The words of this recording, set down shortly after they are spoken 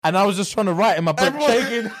and I was just trying to write him. I put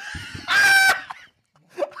shaking.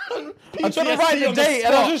 I'm trying to write the date,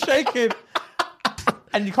 and I was just shaking.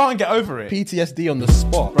 And you can't get over it. PTSD on the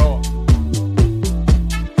spot, Bro.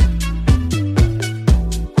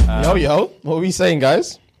 Yo, what are we saying,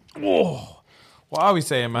 guys? Whoa. What are we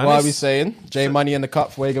saying, man? What are we saying? J Money in the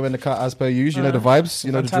cut, Fuego in the cut, as per usual. You know the vibes,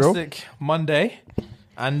 you know the drill. Fantastic Monday,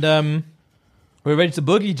 and we're ready to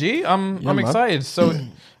boogie. G, I'm excited. So,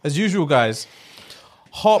 as usual, guys,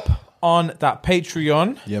 hop on that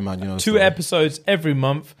Patreon. Yeah, man. You know 2 episodes every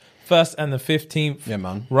month, 1st and the 15th. Yeah,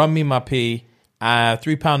 man. Run me my P.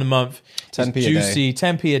 £3 a month. 10p It's juicy, a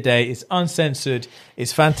day. 10p a day. It's uncensored.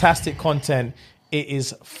 It's fantastic content. It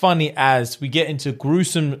is funny as we get into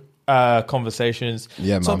gruesome conversations.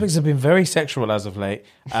 Yeah, man. Topics have been very sexual as of late,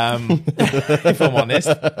 if I'm honest.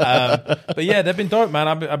 But yeah, they've been dope, man.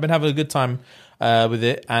 I've been having a good time with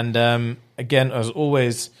it. And again, as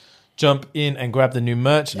always, jump in and grab the new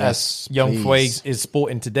merch Yes, as Young please. Fuegs is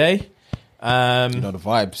sporting today. You know the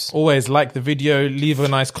vibes. Always like the video, leave a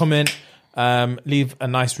nice comment, leave a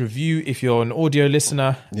nice review if you're an audio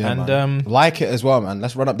listener. Yeah, and man. Like it as well, man.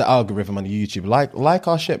 Let's run up the algorithm on YouTube. Like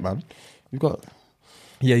our shit, man. We've got...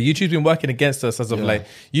 yeah, YouTube's been working against us as of late.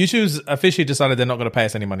 YouTube's officially decided they're not going to pay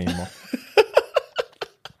us any money anymore.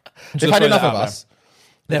 They've had enough of us.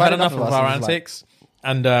 They've had enough of us, our and it's like- antics,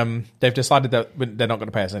 and they've decided that they're not going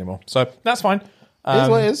to pay us anymore. So that's fine. It is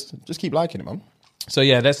what it is. Just keep liking it, man. So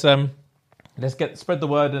yeah, let's spread the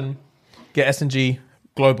word and get S&G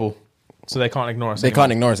global, so they can't ignore us. They anymore.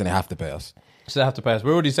 can't ignore us and they have to pay us. So they have to pay us.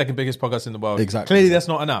 We're already the second biggest podcast in the world. Exactly. Clearly, that's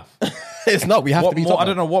not enough. It's not. We have What to be more? top, I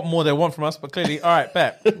don't know what more they want from us, but clearly, all right,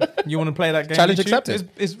 bet. You want to play that game? Challenge YouTube? accepted.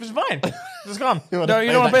 It's fine. Just come. You You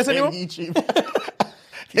don't want to pay us anymore? YouTube.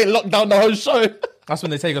 They locked down the whole show. That's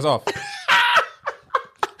when they take us off.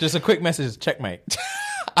 Just a quick message, checkmate.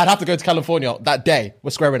 I'd have to go to California that day.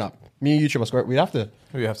 We're squaring up. Me and YouTube are squaring. We'd have to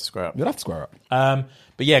square up. square up.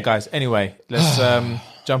 But yeah, guys. Anyway, let's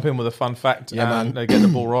jump in with a fun fact and get the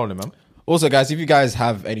ball rolling, man. Also, guys, if you guys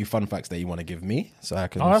have any fun facts that you want to give me, so I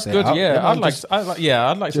can. Oh, that's say it good. out, Yeah, man, I'd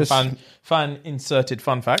like some fan inserted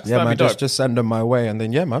fun facts. Yeah, That'd man. be dope. Just send them my way, and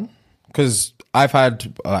then yeah, man. Because I've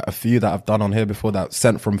had a few that I've done on here before that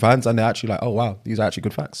sent from fans, and they're actually like, oh wow, these are actually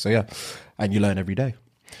good facts. So yeah, and you learn every day.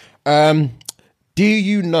 Do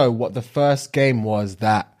you know what the first game was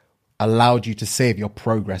that allowed you to save your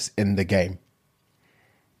progress in the game?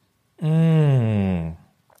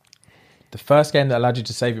 The first game that allowed you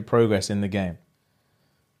to save your progress in the game.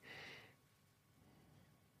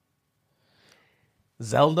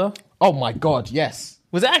 Zelda? Oh my god, yes.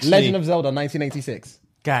 Was it actually? Legend of Zelda 1986.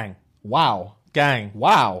 Gang. Wow. Gang.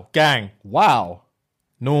 Wow. Gang. Wow.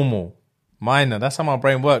 Normal. Minor. That's how my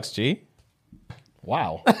brain works, G.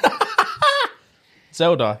 Wow.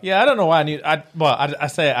 Zelda. Yeah, I don't know why I knew. I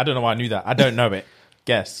say it, I don't know why I knew that. I don't know it.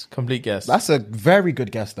 Guess. Complete guess. That's a very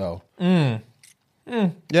good guess, though.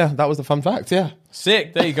 Yeah, that was the fun fact, yeah.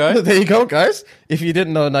 Sick. There you go. There you go, guys. If you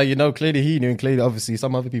didn't know, now you know. Clearly he knew, and clearly, obviously,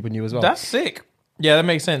 some other people knew as well. That's sick. Yeah, that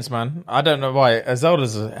makes sense, man. I don't know why.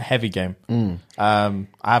 Zelda's a heavy game. I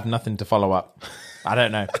have nothing to follow up. I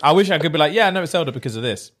don't know. I wish I could be like, yeah, I know it's Zelda because of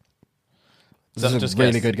this. This is just a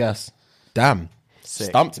really guess. good guess. Damn.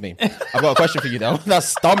 Sick. Stumped me. I've got a question for you, though. That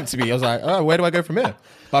stumped me. I was like, oh, where do I go from here?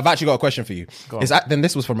 But I've actually got a question for you. Then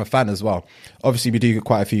this was from a fan as well. Obviously, we do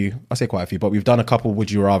quite a few. I say quite a few, but we've done a couple Would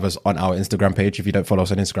You Rathers on our Instagram page. If you don't follow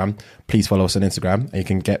us on Instagram, please follow us on Instagram, and you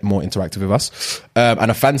can get more interactive with us. And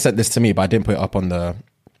a fan sent this to me, but I didn't put it up on our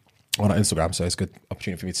Instagram, so it's a good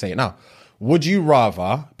opportunity for me to say it now. Would you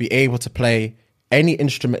rather be able to play any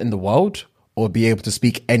instrument in the world or be able to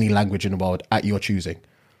speak any language in the world at your choosing?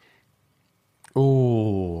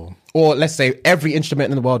 Ooh. Or let's say every instrument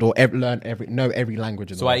in the world, or know every language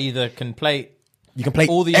in the So world. I either can play You can play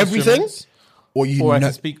all the everything, instruments, or you or I know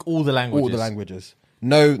can speak all the languages. all the languages.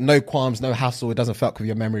 No qualms, no hassle. It doesn't fuck with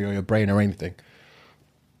your memory or your brain or anything.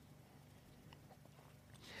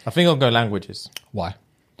 I think I'll go languages. Why?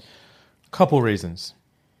 Couple reasons.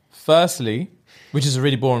 Firstly, which is a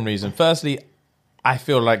really boring reason. Firstly, I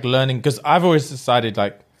feel like learning, because I've always decided,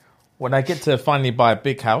 like, when I get to finally buy a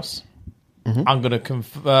big house, I'm gonna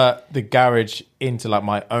convert the garage into like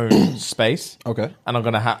my own space. Okay. And I'm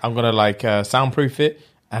gonna like soundproof it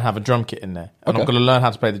and have a drum kit in there, and I'm Okay. gonna learn how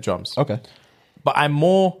to play the drums. Okay. But I'm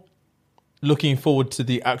more looking forward to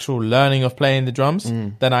the actual learning of playing the drums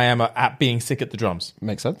than I am at being sick at the drums.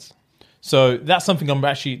 Makes sense. So that's something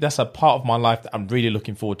that's a part of my life that I'm really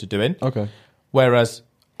looking forward to doing. Okay. Whereas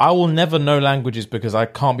I will never know languages because I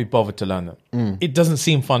can't be bothered to learn them. It doesn't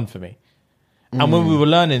seem fun for me. And when we were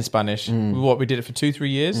learning Spanish, we did it for 2-3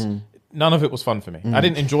 years. None of it was fun for me. I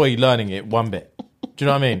didn't enjoy learning it one bit. Do you Do you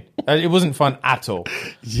know what I mean? It wasn't fun at all.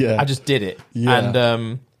 Yeah. I just did it. Yeah.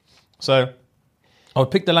 And so I would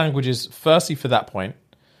pick the languages firstly for that point.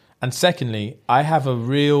 And secondly, I have a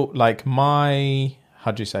real, like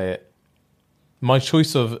how do you say it? My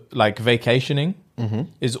choice of like vacationing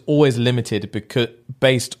is always limited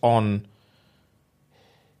based on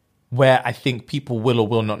where I think people will or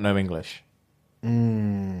will not know English.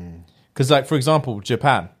 Because like, for example,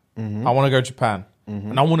 Japan. I want to go to Japan.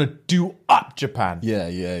 And I want to do up Japan. Yeah.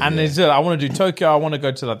 And I want to do Tokyo. I want to go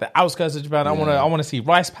to like the outskirts of Japan. I want to see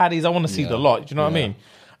rice paddies. I want to see the lot. Do you know what I mean?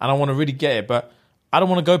 And I want to really get it. But I don't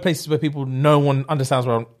want to go places where no one understands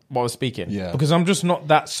what I'm speaking. Yeah. Because I'm just not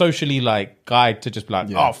that socially like guy to just be like,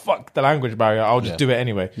 oh, fuck the language barrier. I'll just do it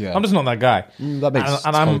anyway. Yeah. I'm just not that guy. That makes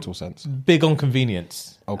total sense. Big on convenience.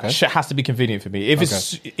 Okay. Shit has to be convenient for me. If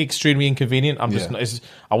it's extremely inconvenient, I'm just not,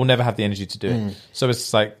 I will never have the energy to do it. So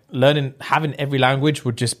it's like having every language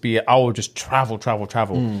would just be, I will just travel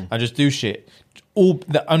and just do shit.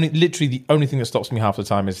 Literally the only thing that stops me half the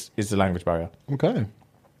time is the language barrier. Okay.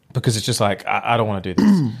 Because it's just like, I don't want to do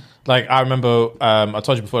this. Like, I remember, I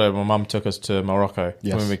told you before that my mum took us to Morocco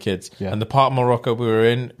when we were kids. Yeah. And the part of Morocco we were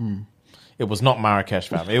in, it was not Marrakesh,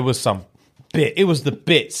 fam. It was some bit. It was the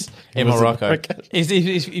bits in Morocco.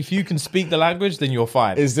 If you can speak the language, then you're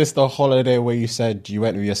fine. Is this the holiday where you said you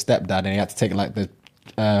went with your stepdad and you had to take like the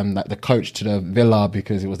coach to the villa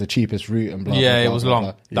because it was the cheapest route and blah, blah, blah, it was blah, long.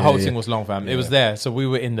 blah. The whole thing was long, fam. It was there. So we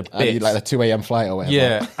were in the bits. Like the 2 a.m. flight or whatever.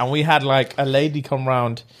 Yeah. And we had like a lady come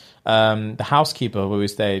round, the housekeeper where we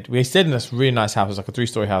stayed in this really nice house. It was like a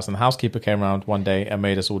 3-story house. And the housekeeper came around one day and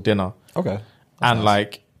made us all dinner. Okay. And nice.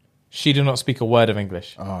 Like, she did not speak a word of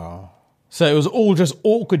English. Oh. So it was all just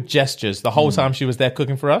awkward gestures the whole time she was there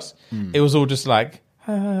cooking for us. It was all just like,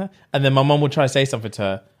 and then my mum would try to say something to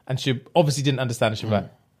her, and she obviously didn't understand. And she'd be like,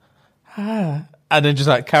 and then just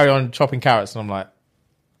like carry on chopping carrots. And I'm like,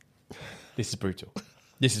 this is brutal.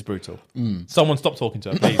 This is brutal. Someone stop talking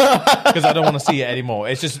to her, please, because I don't want to see it anymore.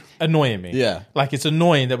 It's just annoying me. Yeah, like it's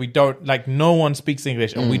annoying that we don't like. No one speaks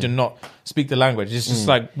English, and we do not speak the language. It's just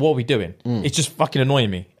like, what are we doing? It's just fucking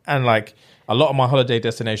annoying me, and like. A lot of my holiday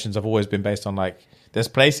destinations have always been based on like, there's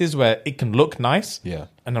places where it can look nice. Yeah.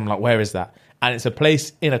 And I'm like, where is that? And it's a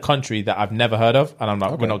place in a country that I've never heard of. And I'm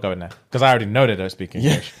like, we're not going there. Because I already know they don't speak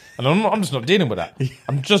English. And I'm just not dealing with that.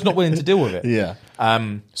 I'm just not willing to deal with it. Yeah.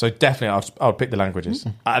 So definitely I would pick the languages.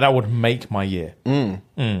 That would make my year.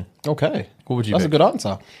 Okay. What would you That's pick? a good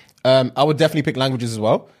answer. I would definitely pick languages as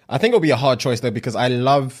well. I think it'll be a hard choice though, because I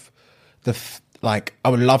love I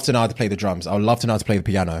would love to know how to play the drums. I would love to know how to play the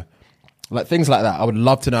piano. Like things like that. I would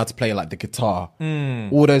love to know how to play like the guitar,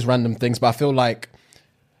 all those random things. But I feel like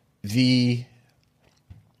the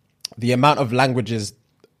amount of languages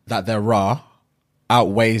that there are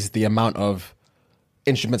outweighs the amount of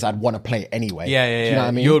instruments I'd want to play anyway. Yeah. Do you know what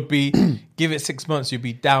I mean? You'd be, give it 6 months, you'd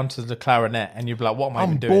be down to the clarinet and you'd be like, what am I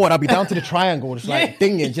even doing? I'm bored. I'll be down to the triangle, just like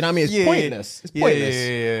dinging. Do you know what I mean? It's pointless. It's pointless.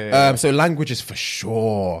 Yeah. So languages for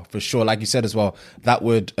sure. Like you said as well, that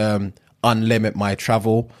would unlimit my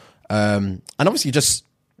travel. And obviously just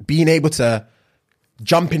being able to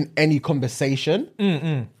jump in any conversation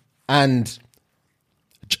and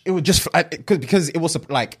it would just, because it was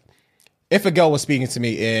like, if a girl was speaking to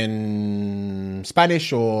me in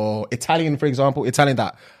Spanish or Italian, for example, Italian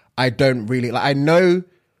that I don't really, like I know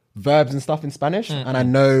verbs and stuff in Spanish and I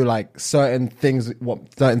know like certain things,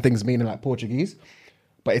 what certain things mean in like Portuguese.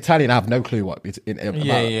 But Italian, I have no clue what about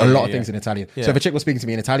a lot of things in Italian. Yeah. So if a chick was speaking to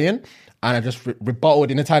me in Italian and I just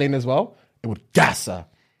rebutted in Italian as well, it would gas her.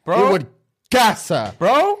 Bro? It would gas her.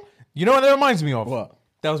 Bro, you know what that reminds me of? What?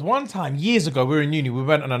 There was one time, years ago, we were in uni, we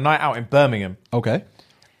went on a night out in Birmingham. Okay.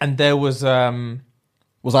 And there was...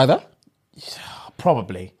 was I there?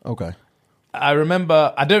 Probably. Okay. I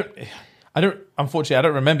remember, unfortunately, I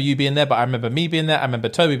don't remember you being there, but I remember me being there, I remember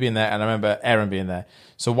Toby being there, and I remember Aaron being there.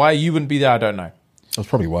 So why you wouldn't be there, I don't know. I was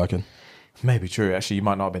probably working. Maybe true, actually. You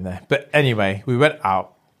might not have been there. But anyway, we went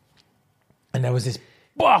out and there was this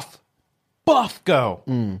buff girl.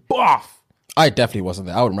 Buff. I definitely wasn't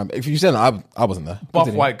there. I would remember. If you said that, I wasn't there. Buff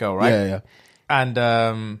white girl, right? Yeah. And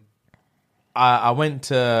I went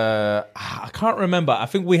to, I can't remember. I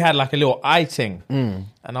think we had like a little eye ting. And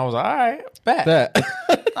I was like, all right, bet.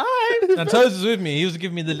 All right. And Toes was with me. He was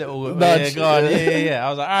giving me the little nudge. Yeah. I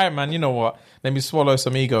was like, all right, man, you know what? Let me swallow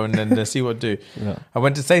some ego and then see what to do. Yeah. I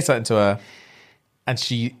went to say something to her and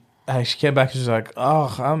she came back and she was like,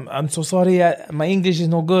 oh, I'm so sorry. My English is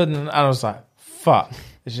no good. And I was like, fuck.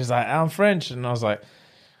 And she's like, I'm French. And I was like,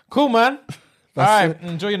 cool, man. All right,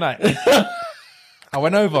 enjoy your night. I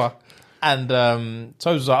went over and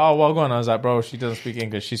Toes was like, oh, well, go on. I was like, bro, she doesn't speak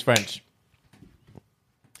English. She's French.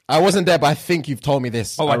 I wasn't there, but I think you've told me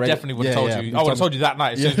this. Oh, already. I definitely would have told you. You've I would have me. told you that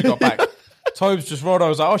night as soon as we got back. Tobes just rolled over. I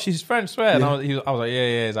was like, oh, she's French, swear. And I was like,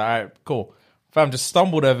 yeah. He's like, all right, cool. Fam just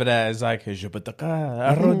stumbled over there. It's like, and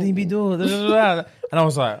I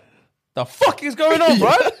was like, the fuck is going on,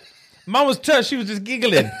 bro? Man was church. She was just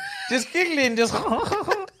giggling. Just.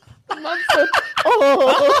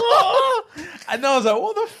 And I was like,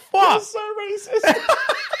 what the fuck? That's so racist.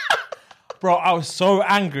 Bro, I was so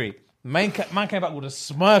angry. Man came back with a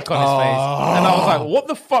smirk on his face. And I was like, what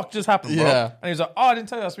the fuck just happened, bro? Yeah. And he was like, oh, I didn't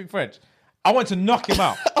tell you I speak French. I went to knock him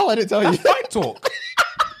out. Oh, I didn't tell you. Fight talk.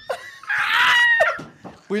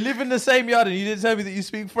 We live in the same yard and you didn't tell me that you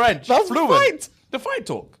speak French. That's fluent. fight. The fight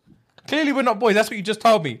talk. Clearly we're not boys. That's what you just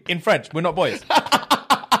told me. In French, we're not boys.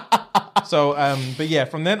 So, but yeah,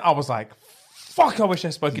 from then I was like, fuck, I wish I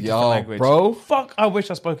spoke a different language. Bro. Fuck, I wish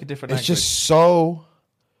I spoke a different It's language. just so...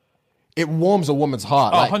 It warms a woman's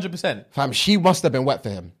heart. Oh, Like, 100%. fam, she must have been wet for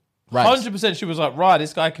him. Right. 100% she was like, right,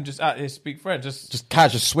 this guy can just out here speak French. Just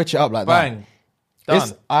Just switch it up like that. bang.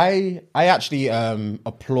 Done. I actually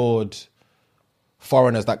applaud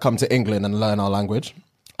foreigners that come to England and learn our language.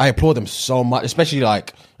 I applaud them so much, especially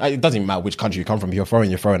like, it doesn't even matter which country you come from. If you're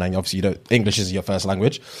foreign, and obviously you don't, English is your first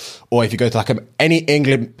language. Or if you go to like any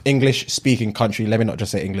English speaking country, let me not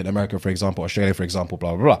just say England, America, for example, Australia, for example,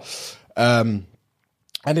 blah, blah, blah.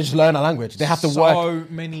 And they just learn a language. They have to work. So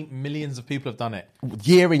many millions of people have done it.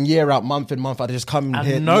 Year in, year out, month in, month out. They just come And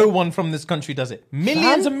here. no one from this country does it.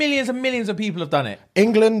 Millions and millions and millions of people have done it.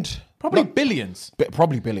 England. Probably not- billions.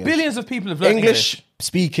 Probably billions. Billions of people have learned English. English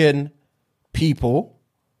speaking people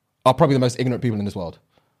are probably the most ignorant people in this world.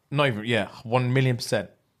 Not even, 1,000,000%.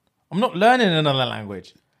 I'm not learning another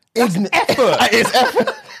language. It's effort. It's effort.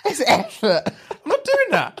 It's effort. I'm not doing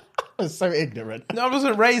that. It's so ignorant. I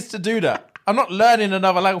wasn't raised to do that. I'm not learning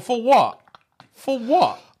another language. For what? For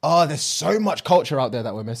what? Oh, there's so much culture out there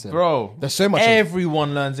that we're missing. Bro, There's so much.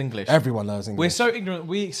 Everyone learns English. Everyone knows English. We're so ignorant.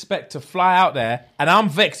 We expect to fly out there, and I'm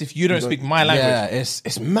vexed if you don't speak my language. Yeah,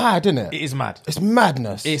 it's mad, isn't it? It is mad. It's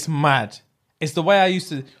madness. It's mad. It's the way I used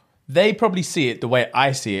to. They probably see it the way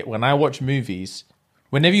I see it when I watch movies.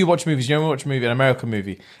 Whenever you watch movies, you ever watch a movie, an American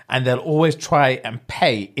movie, and they'll always try and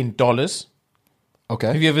pay in dollars. Okay.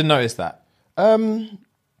 Have you ever noticed that?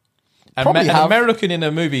 Probably An have. American in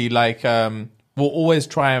a movie will always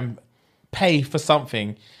try and pay for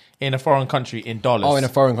something in a foreign country in dollars. Oh, in a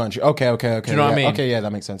foreign country. Okay. Do you know what I mean? Okay, yeah,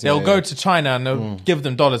 that makes sense. They'll Yeah, go yeah. to China and they'll give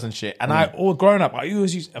them dollars and shit. And all growing up, I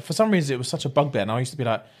always used, for some reason, it was such a bugbear. And I used to be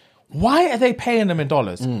like, why are they paying them in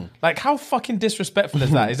dollars? Like, how fucking disrespectful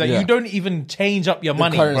is that? Is that Yeah. you don't even change up your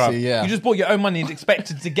money, currency, bro. yeah. You just bought your own money and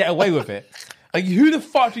expected to get away with it. Like, who the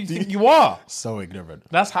fuck do you think you are? So ignorant.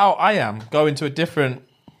 That's how I am going to a different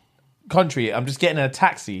country. I'm just getting in a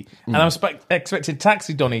taxi and I'm expecting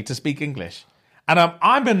Taxi Donny to speak English. And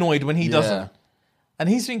I'm annoyed when he doesn't. And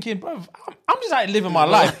he's thinking, bro, I'm just out living my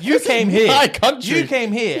life. You This is came here. my country. You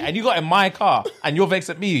came here and you got in my car and you're vexed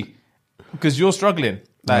at me because you're struggling.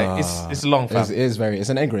 Like, it's a long fam. It's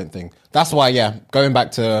an ignorant thing. That's why, going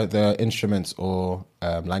back to the instruments or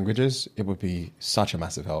languages, it would be such a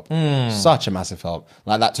massive help. Such a massive help.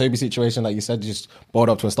 Like that Toby situation, like you said, just boiled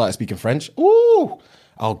up to a started speaking French. Ooh,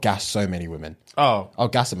 I'll gas so many women. Oh. I'll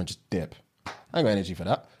gas them and just dip. I ain't got energy for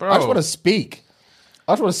that. Bro. I just want to speak.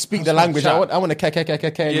 I just want to speak the language. chat. I want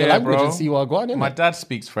to in your language bro. and see what I got. My dad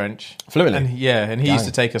speaks French. Fluently? And he used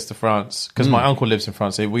to take us to France because my uncle lives in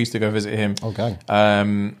France. So we used to go visit him. Okay.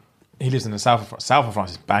 He lives in the south of France. South of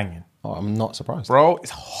France is banging. Oh, I'm not surprised. Bro,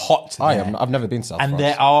 it's hot there. I've never been South And France.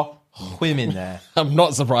 there are women there. I'm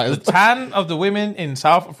not surprised. Tan of the women in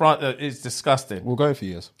South of France is disgusting. We'll go for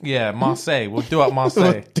years. Yeah, Marseille. We'll do up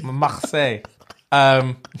Marseille. Marseille.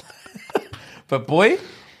 But boy,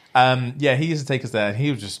 he used to take us there and he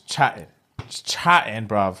was just chatting,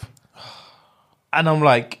 bruv. And I'm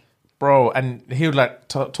like, bro, and he would like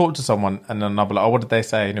talk to someone and then I'll be like, oh, what did they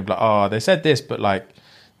say? And he'd be like, oh, they said this, but like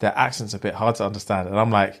their accent's a bit hard to understand. And I'm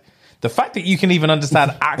like, the fact that you can even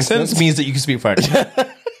understand accents means that you can speak French.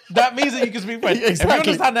 That means that you can speak French. If you Exactly.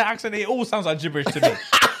 understand their accent, it all sounds like gibberish to me.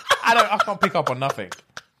 I can't pick up on nothing.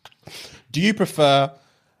 Do you prefer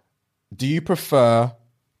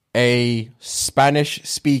a Spanish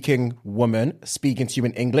speaking woman speaking to you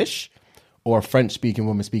in English or a French speaking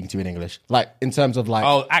woman speaking to you in English? Like in terms of like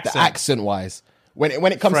accent. the accent wise. When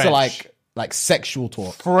it comes to French. like sexual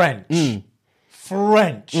talk. French.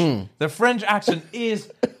 French. The French accent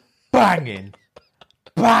is banging.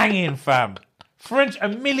 Banging, fam. French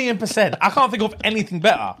 1,000,000%. I can't think of anything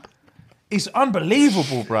better. It's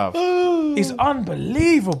unbelievable, bruv. It's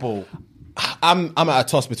unbelievable. I'm at a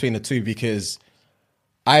toss between the two because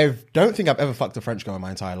I don't think I've ever fucked a French girl in my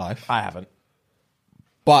entire life. I haven't.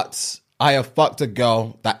 But I have fucked a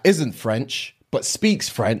girl that isn't French, but speaks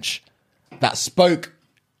French, that spoke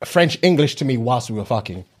French English to me whilst we were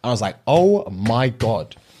fucking. I was like, oh my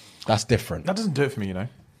God, that's different. That doesn't do it for me, you know.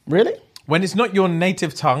 Really? When it's not your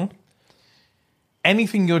native tongue,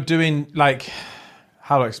 anything you're doing, like,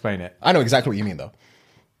 how do I explain it? I know exactly what you mean, though.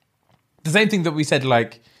 The same thing that we said,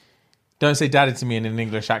 like, don't say daddy to me in an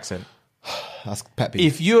English accent. That's pet peeve.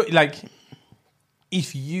 If you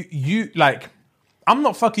like, I'm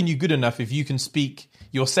not fucking you good enough if you can speak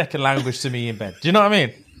your second language to me in bed. Do you know what I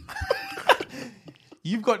mean?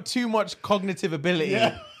 You've got too much cognitive ability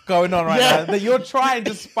going on right now that you're trying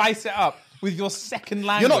to spice it up with your second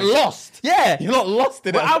language. You're not lost. Yeah. You're not lost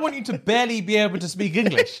in But it. I want you to barely be able to speak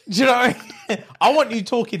English. Do you know what I mean? I want you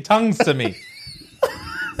talking tongues to me.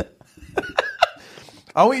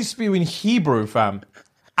 I want you speaking Hebrew, fam.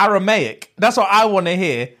 Aramaic. That's what I want to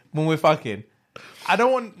hear when we're fucking. I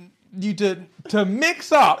don't want you to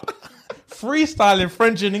mix up freestyling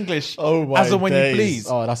French and English as and when you please.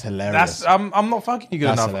 Oh, that's hilarious. I'm not fucking you good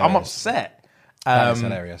That's enough. hilarious. I'm upset. That is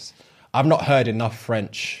hilarious. I've not heard enough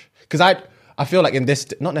French because I feel like in this,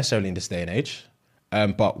 not necessarily in this day and age,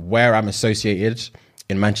 but where I'm associated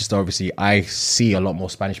in Manchester, obviously, I see a lot more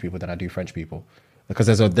Spanish people than I do French people because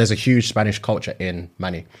there's a huge Spanish culture in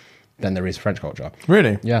Manny than there is French culture.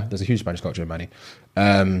 Really? Yeah, there's a huge Spanish culture in Manny.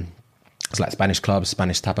 It's like Spanish clubs,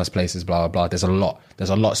 Spanish tapas places, blah, blah, blah. There's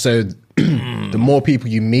a lot. So the more people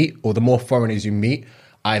you meet or the more foreigners you meet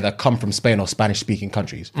either come from Spain or Spanish-speaking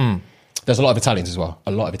countries. There's a lot of Italians as well.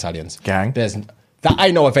 A lot of Italians. Gang. There's that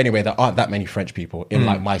I know of anyway. There aren't that many French people in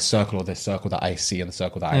like my circle or the circle that I see and the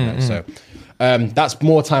circle that I know. So that's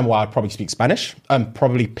more time where I'd probably speak Spanish.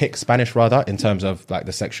 Probably pick Spanish rather in terms of like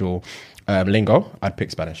the sexual lingo. I'd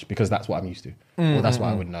pick Spanish because that's what I'm used to. Or that's what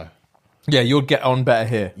I would know. Yeah, you'll get on better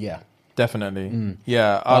here. Yeah. Definitely.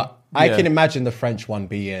 Yeah. But I can imagine the French one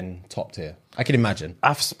being top tier. I can imagine.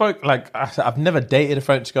 I've never dated a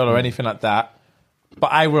French girl or anything like that.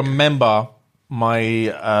 But I remember my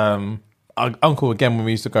uncle, again, when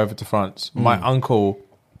we used to go over to France, my uncle,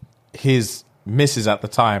 his missus at the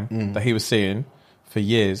time that he was seeing for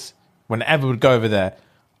years, whenever we'd go over there,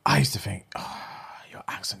 I used to think, oh, your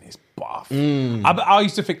accent is buff. I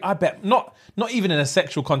used to think, I bet, not even in a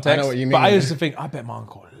sexual context, I know what you mean, but I used to think, I bet my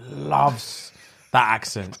uncle loves that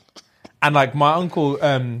accent. And like my uncle,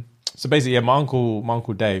 so basically, my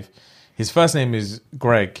uncle Dave, his first name is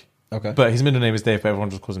Greg. Okay. But his middle name is Dave, but everyone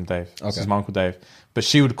just calls him Dave. Okay. This is my Uncle Dave. But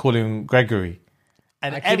she would call him Gregory.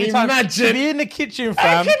 And every time she'd be in the kitchen,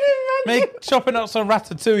 fam, chopping up some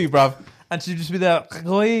ratatouille, bruv, and she'd just be there,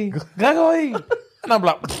 Gregory, Gregory. And I'm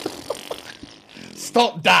like,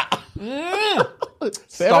 Stop that.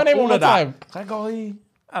 Say stop her name all all of the time. that. Gregory.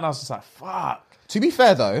 And I was just like, fuck. To be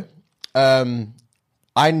fair though,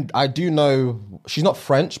 I do know she's not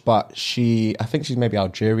French, but I think she's maybe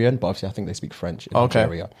Algerian, but obviously I think they speak French in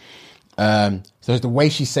Algeria. So the way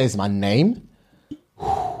she says my name,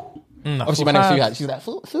 obviously my name's Fuad. She's like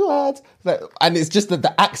Fuad, and it's just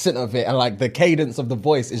the accent of it and like the cadence of the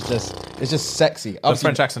voice is just sexy. The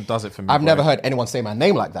French accent does it for me. I've never heard anyone say my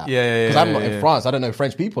name like that. Yeah. Because I'm not in France. I don't know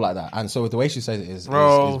French people like that, and so the way she says it is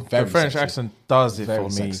Bro, very the French sexy. accent does it Very for me.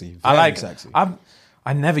 sexy. I Very like. sexy.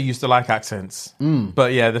 I never used to like accents,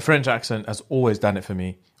 but yeah, the French accent has always done it for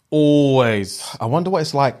me. Always. I wonder what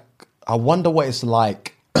it's like.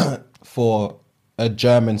 For a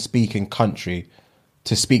German-speaking country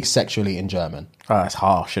to speak sexually in German. Oh, it's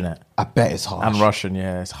harsh, isn't it? I bet it's harsh. And Russian,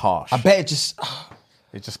 yeah, it's harsh. I bet it just.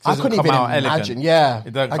 It just I doesn't couldn't come even out imagine. elegant. Yeah,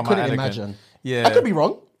 It don't I come couldn't out elegant. imagine. Yeah. I could be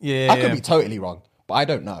wrong. Yeah, I could yeah. be totally wrong, but I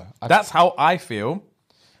don't know. That's how I feel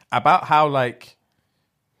about how like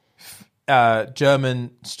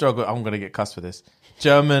German struggle. I'm gonna get cussed for this.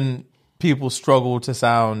 German people struggle to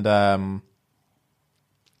sound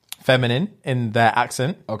feminine in their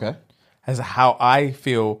accent. Okay. As how I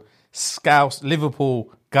feel Scouse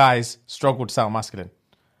Liverpool guys struggle to sound masculine.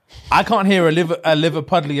 I can't hear a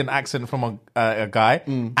Liverpudlian accent from a guy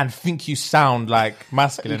and think you sound like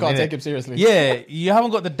masculine. You can't innit? take him seriously. Yeah, you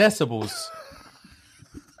haven't got the decibels.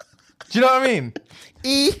 Do you know what I mean?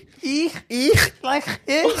 Like,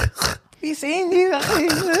 we seen you.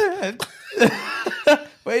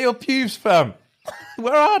 Where are your pubes from?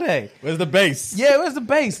 Where are they? Where's the bass? Yeah, where's the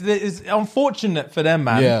bass? It's unfortunate for them,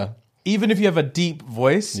 man. Yeah. Even if you have a deep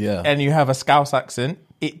voice and you have a Scouse accent,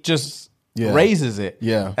 it just raises it.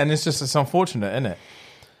 Yeah. And it's unfortunate, isn't it?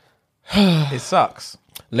 It sucks.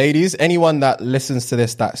 Ladies, anyone that listens to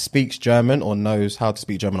this that speaks German or knows how to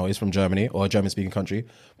speak German or is from Germany or a German-speaking country,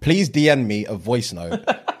 please DM me a voice note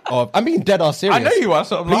of. I'm being dead ass serious. I know you are,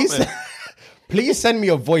 so I'm Please, laughing. Please send me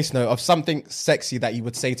a voice note of something sexy that you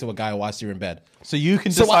would say to a guy whilst you're in bed. So you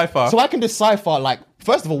can decipher. So I can decipher, like,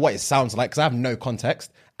 first of all, what it sounds like, because I have no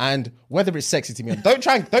context, and whether it's sexy to me.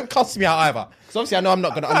 Don't cuss me out either. Because obviously I know I'm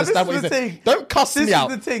not going to understand what you're saying. Don't cuss me out.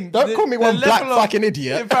 This is the thing. Don't call me one black fucking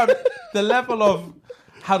idiot. In fact, the level of,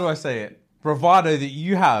 how do I say it, bravado that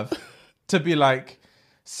you have to be like,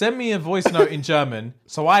 send me a voice note in German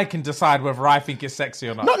so I can decide whether I think it's sexy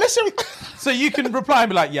or not. Not necessarily. So you can reply and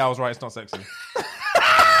be like, yeah, I was right, it's not sexy.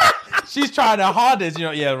 She's trying her hardest,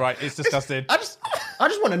 yeah, right, it's disgusting. I just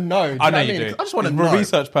want to know. I know you do. I just want to For know.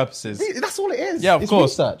 research purposes. That's all it is. Yeah, of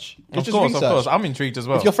course. Research. Of course. I'm intrigued as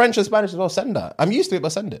well. If you're French or Spanish as well, send that. I'm used to it, but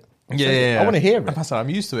send it. Yeah. I want to hear it. I'm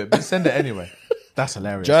used to it, but send it anyway. That's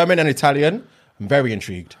hilarious. German and Italian, I'm very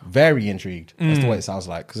intrigued. Very intrigued as to what it sounds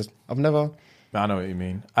like. Because I've never I know what you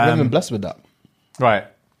mean. been blessed with that. Right.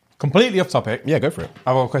 Completely off topic. Yeah, go for it.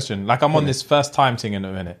 I've got a question. Like, I'm on this first time thing in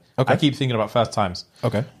a minute. Okay. I keep thinking about first times.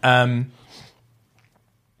 Okay.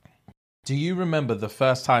 Do you remember the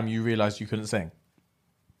first time you realised you couldn't sing?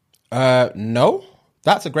 No.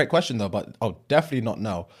 That's a great question, though, but I'll definitely not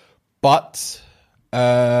know. But I'm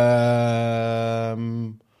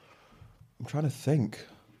trying to think.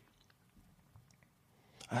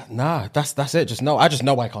 Nah, that's it. Just know. I just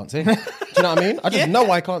know I can't sing. Do you know what I mean? I just know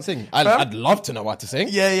I can't sing. I'd love to know how to sing.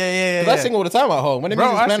 Yeah. I sing all the time at home. When the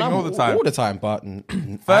music's playing, all the time. All the time. But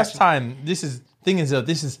first time, this is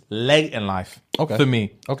late in life for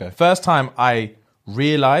me. Okay. First time I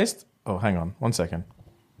realised. Oh, hang on, 1 second.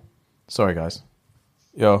 Sorry, guys.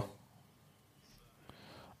 Yo.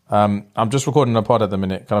 I'm just recording a pod at the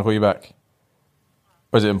minute. Can I call you back?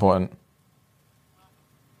 Or is it important?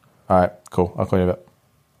 All right, cool. I'll call you back.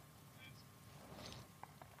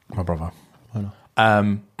 My brother.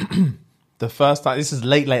 The first time, this is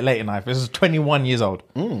late in life. This is 21 years old.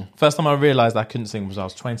 First time I realised I couldn't sing was I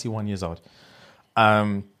was 21 years old.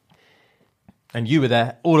 And you were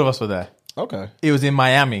there. All of us were there. Okay. It was in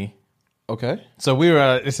Miami. Okay. So we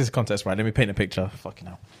were, this is context, right? Let me paint a picture. Fucking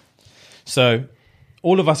hell. So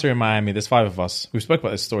all of us are in Miami. There's 5 of us. We've spoke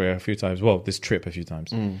about this story a few times. Well, this trip a few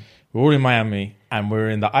times. We're all in Miami and we're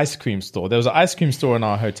in the ice cream store. There was an ice cream store in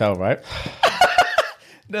our hotel, right?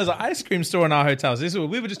 There's an ice cream store in our hotel. So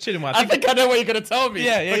we were just chilling. I think I know what you're going to tell me.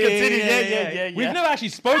 Yeah. We've never actually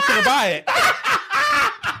spoken about it.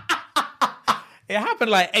 It happened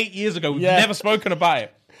like 8 years ago. We've never spoken about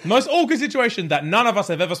it. Most awkward situation that none of us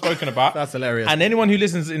have ever spoken about. That's hilarious. And anyone who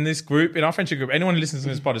listens in this group, in our friendship group, anyone who listens to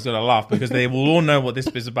this pod is going to laugh because they will all know what this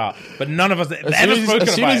is about. But none of us have ever spoken about it.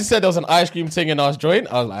 As soon as you said there was an ice cream thing in our joint,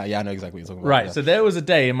 I was like, yeah, I know exactly what you're talking about. Right. Yeah. So there was a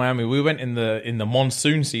day in Miami. We went in the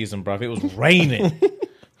monsoon season, bruv. It was raining.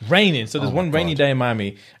 So there's one rainy day in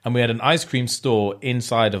Miami and we had an ice cream store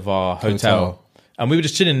inside of our hotel. And we were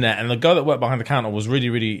just chilling there, and the girl that worked behind the counter was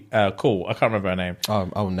really, really cool. I can't remember her name.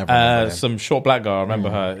 I will never remember her name. Some short black girl, I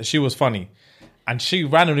remember her. She was funny. And she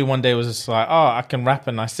randomly one day was just like, oh, I can rap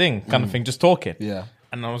and I sing, kind of thing, just talking. Yeah.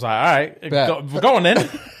 And I was like, all right, go on then.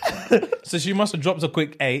 So she must have dropped a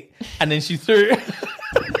quick 8, and then she threw...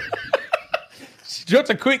 she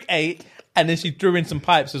dropped a quick 8, and then she threw in some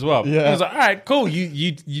pipes as well. Yeah. And I was like, all right, cool.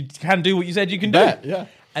 You can do what you said you can do. Yeah.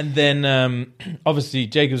 And then, obviously,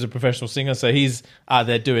 Jacob's a professional singer, so he's out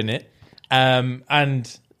there doing it.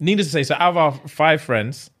 And needless to say, so out of our 5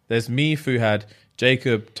 friends, there's me, Fuhad,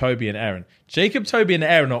 Jacob, Toby, and Aaron. Jacob, Toby, and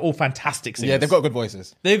Aaron are all fantastic singers. Yeah, they've got good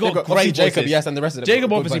voices. They've got great Jacob, voices. yes, and the rest of them.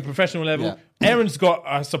 Jacob, obviously, professional level. Yeah. Aaron's got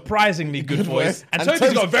a surprisingly good voice. And Toby's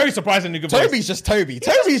Toby's got a very surprisingly good voice. Toby's just Toby.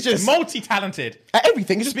 Toby's just multi-talented. At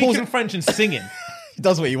everything. He just Speaking French and singing. He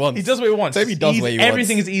does what he wants. Toby does what he wants.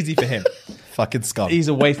 Everything is easy for him. Fucking scum. He's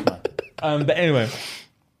a waste man. But anyway,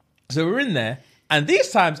 so we're in there, and these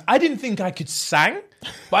times I didn't think I could sing,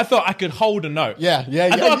 but I thought I could hold a note. Yeah. I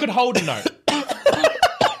thought I could hold a note.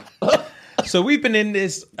 So we've been in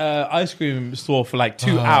this ice cream store for like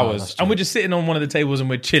 2 hours, and we're just sitting on one of the tables and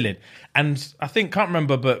we're chilling. And I can't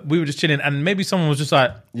remember, but we were just chilling, and maybe someone was just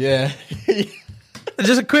like, yeah,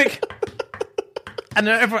 just a quick, and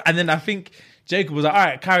then I think Jacob was like, all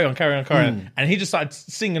right, carry on. And he just started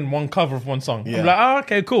singing one cover of one song. Yeah. I'm like, oh,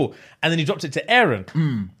 okay, cool. And then he dropped it to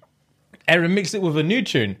Aaron. Aaron mixed it with a new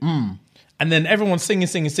tune. And then everyone's singing.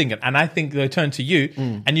 And I think they turned to you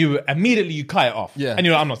and you immediately you cut it off. Yeah. And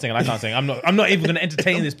you're like, I'm not singing, I can't sing. I'm not even going to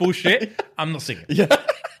entertain this bullshit. I'm not singing. Yeah.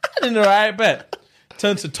 And then, all right, bet.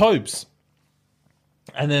 Turns to Tobes.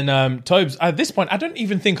 And then Tobes, at this point, I don't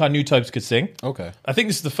even think I knew Tobes could sing. Okay. I think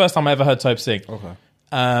this is the first time I ever heard Tobes sing. Okay.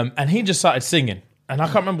 And he just started singing. And I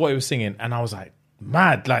can't remember what he was singing. And I was like,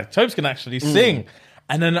 mad, like Tobes can actually sing.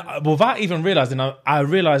 And then without even realizing, I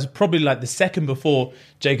realized probably like the second before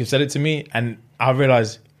Jacob said it to me. And I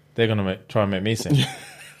realized they're gonna try and make me sing.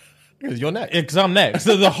 Because you're next. Because I'm next.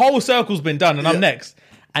 So the whole circle's been done, and I'm next.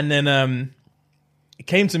 And then it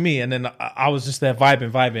came to me, and then I was just there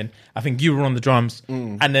vibing. I think you were on the drums,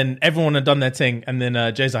 and then everyone had done their thing. And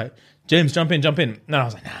then Jay's like, James, jump in. And I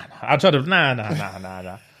was like, nah. I tried to,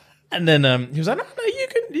 nah. And then he was like, no, you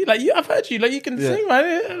can, I've heard you, like, you can sing,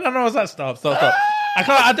 man. And I was like, stop.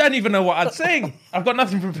 I don't even know what I'd sing. I've got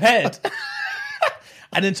nothing prepared.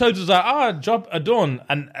 And then Toad was like, drop Adorn.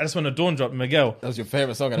 And that's when Adorn dropped Miguel. That was your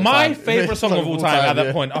favourite song at the My time. favourite song of all time at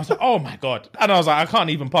that point. I was like, oh my God. And I was like, I can't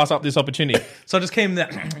even pass up this opportunity. So I just came there.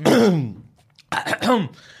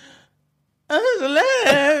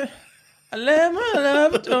 I let my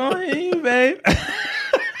love adorn you, babe.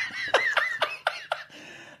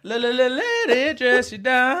 Let it dress you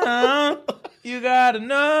down. You gotta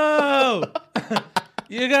know.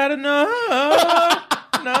 You gotta know.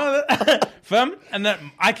 Fam, and that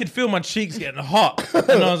I could feel my cheeks getting hot,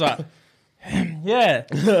 and I was like, yeah.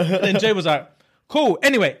 And then Jay was like, cool.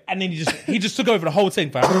 Anyway, and then he just took over the whole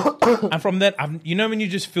thing, fam. And from then, you know when you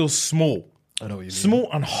just feel small, I know what you mean. Small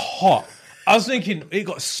and hot. I was thinking it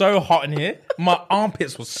got so hot in here, my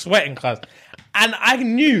armpits were sweating, cuz, and I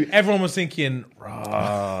knew everyone was thinking,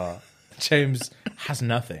 James has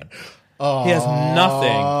nothing. He has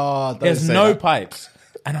nothing. He has no pipes,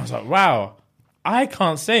 and I was like, wow. I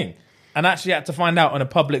can't sing. And I actually had to find out on a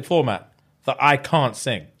public format that I can't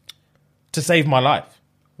sing to save my life.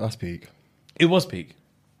 That's peak. It was peak.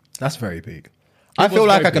 That's very peak. I feel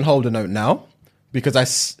like I can hold a note now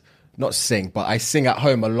because not sing, but I sing at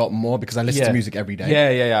home a lot more because I listen to music every day.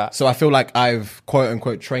 Yeah. So I feel like I've quote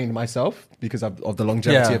unquote trained myself because of the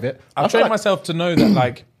longevity of it. I've trained myself to know that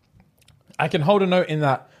like I can hold a note in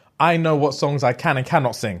that I know what songs I can and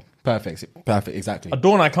cannot sing. Perfect, exactly.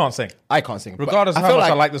 Adorn, I can't sing. I can't sing. Regardless of how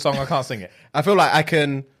much I like the song, I can't sing it. I feel like I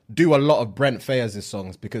can do a lot of Brent Fayers'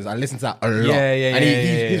 songs because I listen to that a lot. And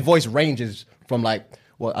his voice ranges from like,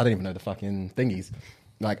 well, I don't even know the fucking thingies.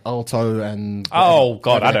 Like alto and... Oh,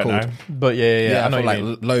 God, I don't know. But yeah. I know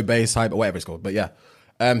like low bass, high, whatever it's called. But yeah.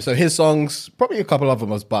 So his songs, probably a couple of them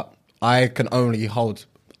was, but I can only hold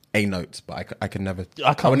a note, but I can never...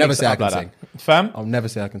 I would never say I can sing. Fam? I'll never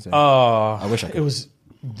say I can sing. Oh, I wish I could. It was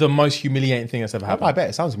the most humiliating thing that's ever happened. I bet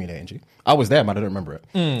it sounds humiliating, G. I was there, but I don't remember it.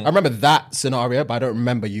 I remember that scenario, but I don't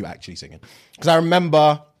remember you actually singing. Because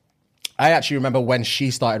I actually remember when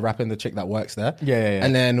she started rapping, the chick that works there. Yeah.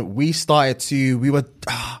 And then we started to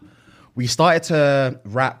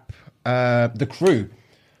rap The Crew.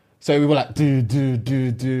 So we were like, do.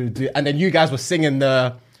 And then you guys were singing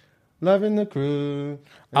the Loving the Crew.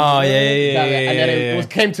 Oh, yeah. And then it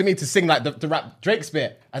came to me to sing like the rap Drake's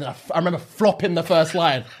bit. And I remember flopping the first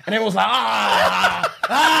line. And it was like,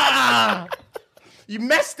 you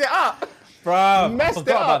messed it up. Bro, I forgot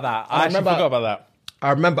about that. I forgot about that.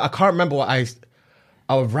 I can't remember what I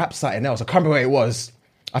would rap something else. I can't remember what it was.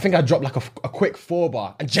 I think I dropped like a quick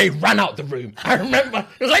 4-bar and Jay ran out the room. I remember.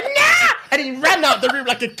 He was like, nah! And he ran out the room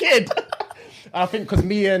like a kid. I think because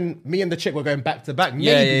me and the chick were going back to back,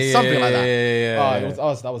 maybe something like that. Yeah.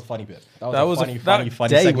 That was a funny bit. That was a funny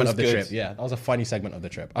segment of the trip. Yeah, that was a funny segment of the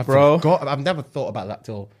trip. I've never thought about that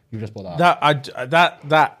till you just brought that up.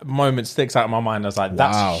 That moment sticks out in my mind. I was like,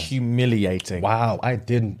 that's humiliating. Wow, I've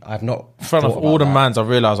not in front of all the mans. I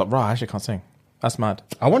realized, like, I actually can't sing. That's mad.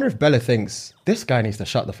 I wonder if Bella thinks this guy needs to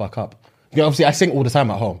shut the fuck up. You know, obviously, I sing all the time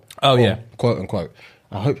at home. Oh yeah, quote unquote.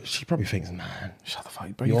 I hope she probably thinks, man, shut the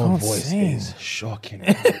fuck, bro. Your voice is shocking.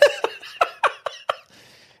 And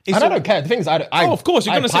I don't care. The thing is, of course,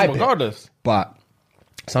 you're gonna sing regardless. But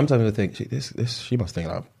sometimes I think she must think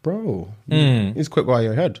like, bro, he's quick while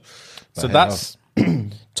you're ahead. So that's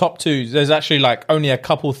top two. There's actually like only a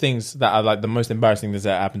couple things that are like the most embarrassing things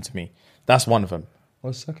that happened to me. That's one of them.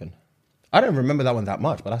 What's the second? I don't remember that one that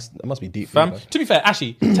much, but that must be deep. Fam, to be fair,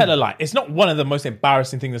 actually, tell a lie. It's not one of the most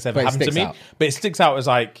embarrassing things that's ever happened to me, but it sticks out as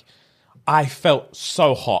like, I felt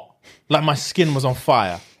so hot. Like my skin was on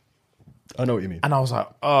fire. I know what you mean. And I was like,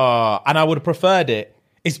 and I would have preferred it.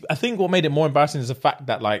 I think what made it more embarrassing is the fact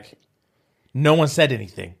that like, no one said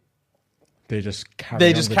anything. They just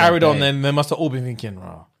carried on. Then they must have all been thinking,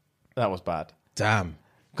 that was bad. Damn.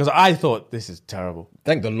 Because I thought, this is terrible.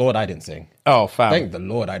 Thank the Lord I didn't sing. Oh, fam. Thank the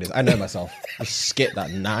Lord I didn't. I know myself. Just skip that.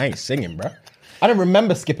 Nah, I ain't singing, bro. I don't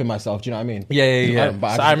remember skipping myself. Do you know what I mean? Yeah.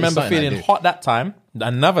 I remember feeling hot that time.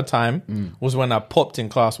 Another time was when I popped in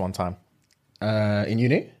class one time. In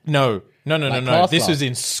uni? No. This was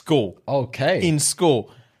in school. Okay. In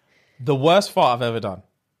school. The worst fart I've ever done.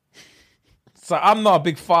 So I'm not a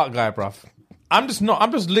big fart guy, bruv. I'm just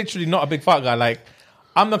literally not a big fart guy. Like,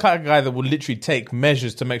 I'm the kind of guy that will literally take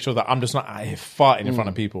measures to make sure that I'm just not out here farting in front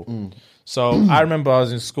of people. So I remember I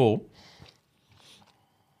was in school,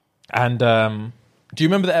 and do you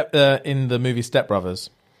remember in the movie Step Brothers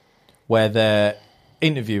where they're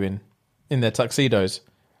interviewing in their tuxedos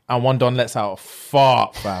and one Don lets out a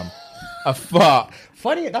fart, fam? A fart.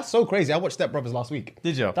 Funny, that's so crazy. I watched Step Brothers last week.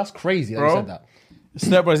 Did you? That's crazy that Bro, you said that.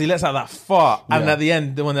 Step Brothers, he lets out that fart. And Yeah. at the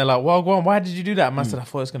end, when they're like, well, go on, why did you do that? And man said, I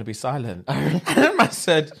thought it was going to be silent. And man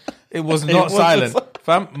said, it was not silent.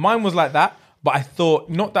 Fam, mine was like that, but I thought,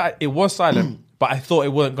 not that it was silent, but I thought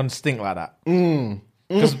it wasn't going to stink like that.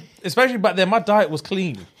 Because especially back then, my diet was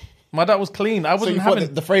clean. I So wasn't you thought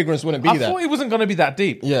having... the fragrance wouldn't be I there? thought it wasn't going to be that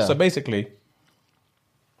deep. Yeah. So basically,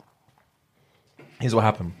 here's what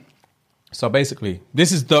happened. So basically,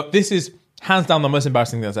 this is hands down the most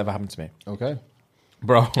embarrassing thing that's ever happened to me. Okay.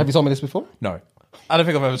 Bro. Have you told me this before? No. I don't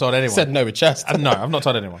think I've ever told anyone. Said no with chest. No, I've not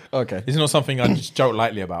told anyone. Okay. It's not something I just joke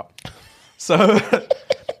lightly about. So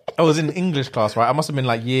I was in English class, right? I must have been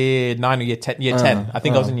like year 9 or year 10. I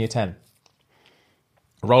think I was in year 10.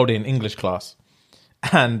 Rolled in English class.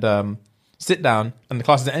 And sit down, and the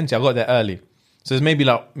class is empty. I got there early. So there's maybe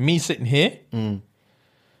like me sitting here,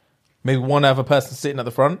 maybe one other person sitting at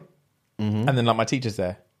the front, and then like my teacher's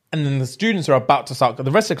there. And then the students are about to start,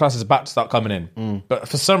 the rest of the class is about to start coming in. But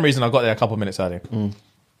for some reason, I got there a couple of minutes early.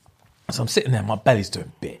 So I'm sitting there, my belly's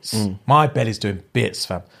doing bits. My belly's doing bits,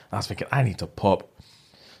 fam. And I was thinking, I need to pop.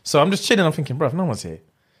 So I'm just chilling, I'm thinking, bro, no one's here.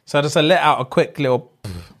 So I just let out a quick little,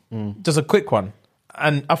 just a quick one.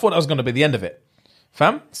 And I thought that was going to be the end of it.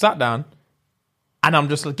 Fam, sat down, and I'm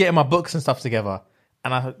just getting my books and stuff together.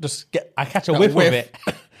 And I catch a whiff of it.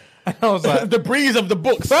 And I was like, the breeze of the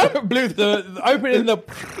books blew the opening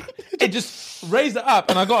it just raised it up,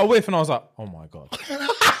 and I got a whiff, and I was like, oh my God.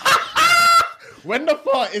 When the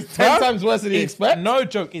fart is 10 times worse than you expect. No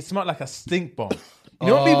joke, it smelled like a stink bomb. You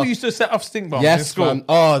know when people used to set off stink bombs in Yes, school? fam.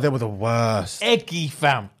 Oh, they were the worst. Eggy,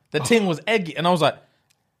 fam. The thing was eggy. And I was like,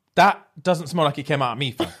 that doesn't smell like it came out of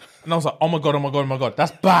me, fam. And I was like, oh my God.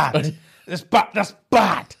 That's bad. That's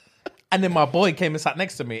bad. And then my boy came and sat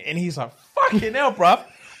next to me, and he's like, fucking hell, bruv.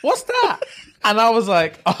 What's that? And I was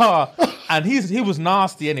like, and he was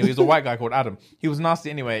nasty anyway. He was a white guy called Adam. He was nasty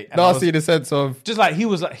anyway. And Nasty in the sense of... just like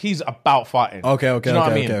he's about fighting. Okay, Do you know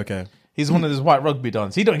what I mean? okay. He's one of those white rugby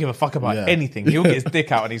dons. He don't give a fuck about anything. He'll get his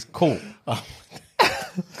dick out and he's cool.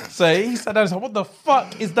 So he sat down and said, what the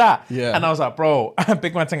fuck is that? Yeah. And I was like, bro,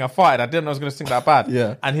 big man thing, I farted. I didn't know it was going to stink that bad.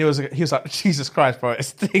 Yeah. And he was like, Jesus Christ, bro, it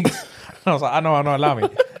stinks. And I was like, I know, allow me.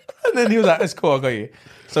 And then he was like, it's cool, I got you.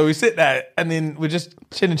 So we sit there and then we're just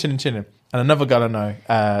chilling. And another girl I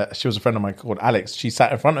know, she was a friend of mine called Alex. She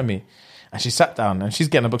sat in front of me and she sat down and she's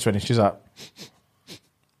getting her books ready. She's like,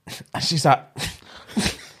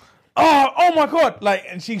 oh my God. Like,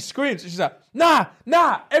 and she screams. She's like, nah,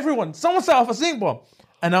 everyone, someone set off a stink bomb.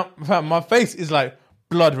 And my face is like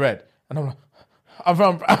blood red. And I'm like,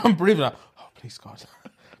 I'm breathing like, oh, please, God.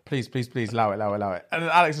 Please, allow it. And then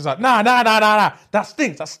Alex is like, nah, that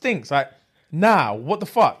stinks. Like, nah, what the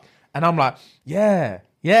fuck? And I'm like, yeah,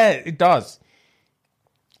 it does.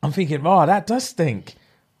 I'm thinking, oh, that does stink.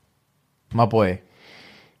 My boy.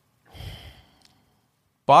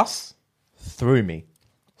 Bus threw me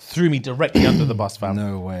directly under the bus, fam.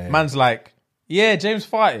 No way. Man's like, yeah, James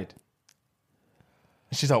farted.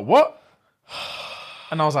 And she's like, what?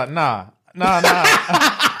 And I was like, nah.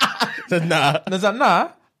 Said nah. And I was like, nah.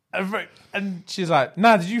 And she's like,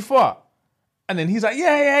 nah, did you fart? And then he's like,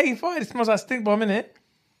 yeah, he farted. It smells like stink bomb, innit?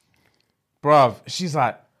 Bruv, she's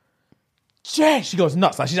like, James. She goes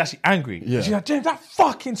nuts. Like, she's actually angry. Yeah. She's like, James, that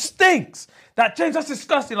fucking stinks. James, that's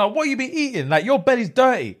disgusting. Like, what you been eating? Like, your belly's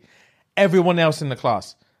dirty. Everyone else in the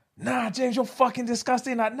class, nah, James, you're fucking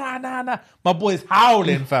disgusting. Like, nah. My boy's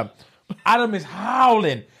howling, fam. Adam is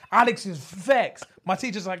howling. Alex is vexed. My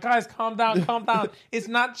teacher's like, guys, calm down. It's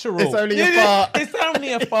natural. It's only a fart. It's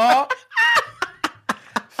only a fart.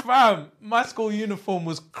 Fam, my school uniform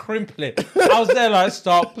was crimpling. I was there like,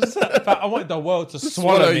 stop. I wanted the world to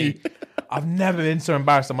swallow me. I've never been so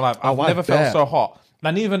embarrassed in my life. I've never felt so hot.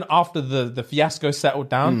 And even after the fiasco settled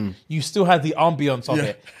down, you still had the ambience of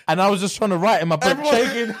it. And I was just trying to write in my book,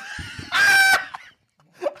 shaking.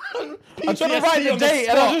 I'm trying to write the date,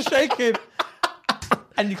 and I was just shaking.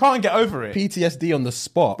 And you can't get over it. PTSD on the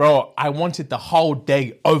spot. Bro, I wanted the whole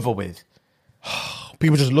day over with.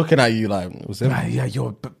 People just looking at you like, was it? Yeah,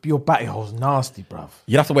 your batty hole's nasty, bruv.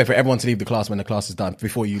 You'd have to wait for everyone to leave the class when the class is done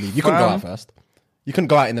before you leave. You couldn't go out first. You couldn't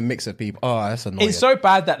go out in the mix of people. Oh, that's annoying. It's so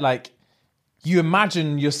bad that, like, you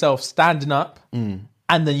imagine yourself standing up and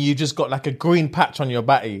and then you just got like a green patch on your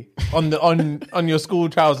batty on your school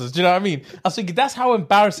trousers. Do you know what I mean? I was thinking that's how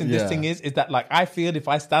embarrassing this thing is that like I feel if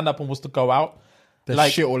I stand up and was to go out, There's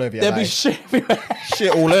like shit all over your there'd be bag. shit everywhere.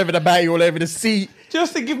 Shit all over the bag, all over the seat.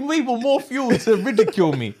 Just to give people more fuel to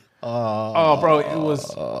ridicule me. Oh, bro, it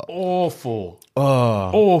was awful.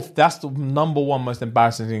 Oh, that's the number one most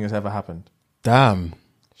embarrassing thing that's ever happened. Damn.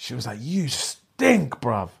 She was like, "You stink,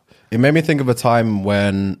 bruv." It made me think of a time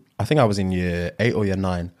when I think I was in year 8 or year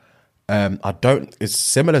 9. It's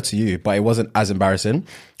similar to you, but it wasn't as embarrassing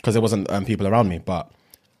because there wasn't people around me. But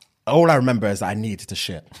all I remember is that I needed to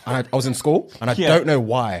shit. And I was in school and I don't know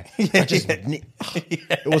why.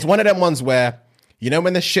 It was one of them ones where, you know,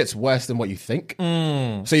 when the shit's worse than what you think.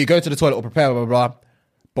 So you go to the toilet or prepare, blah, blah, blah.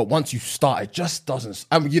 But once you start, it just doesn't.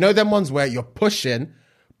 You know them ones where you're pushing,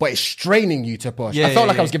 but it's straining you to push. I felt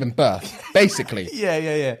like I was giving birth, basically.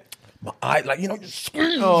 Yeah. My eye, like, you know, just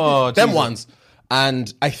squeeze. Oh, them Jesus. ones.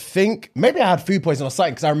 And I think maybe I had food poisoning or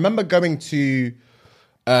something because I remember going to.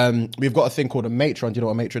 We've got a thing called a matron. Do you know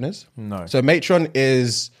what a matron is? No. So a matron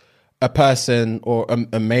is a person or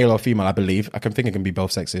a male or female, I believe. I can think it can be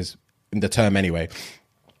both sexes in the term anyway.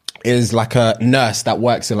 Is like a nurse that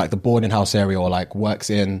works in like the boarding house area or like works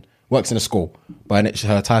in a school. But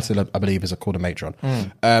her title, I believe, is called a matron.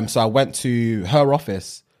 So I went to her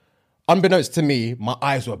office. Unbeknownst to me, my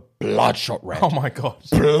eyes were bloodshot red. Oh my god,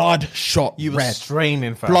 Bloodshot you were red.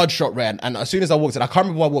 straining, fam. Bloodshot red. And as soon as I walked in, I can't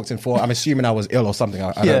remember what I walked in for. I'm assuming I was ill or something.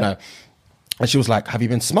 I don't know. And she was like, "Have you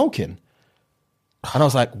been smoking?" And I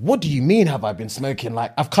was like, "What do you mean have I been smoking?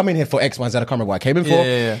 Like, I've come in here for X, Y, Z. I can't remember what I came in for."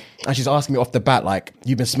 Yeah. And she's asking me off the bat, like,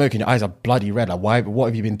 "You've been smoking, your eyes are bloody red. Like, why? What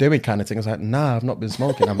have you been doing?" Kind of thing. I was like, "Nah, I've not been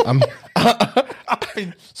smoking. I've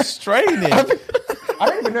been straining. I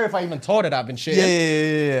don't even know if I even told her that I've been shitting."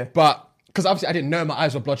 Yeah. But because obviously I didn't know my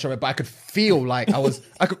eyes were bloodshot red, but I could feel like I was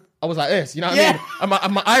like this, you know what I mean?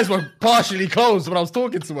 And my eyes were partially closed when I was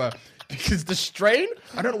talking to her because the strain,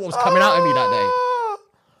 I don't know what was coming out of me that day.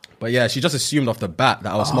 But yeah, she just assumed off the bat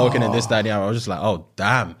that I was smoking and this, that, and the other. I was just like, oh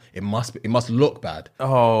damn, it must look bad.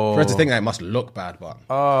 Oh, For her to think that it must look bad, but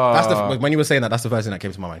that's when you were saying that, that's the first thing that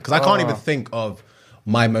came to my mind because I can't even think of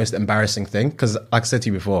my most embarrassing thing because, like I said to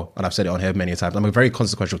you before, and I've said it on here many times, I'm a very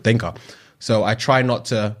consequential thinker. So I try not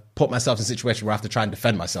to put myself in a situation where I have to try and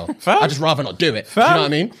defend myself. I just rather not do it. Do you know what I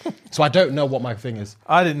mean? So I don't know what my thing is.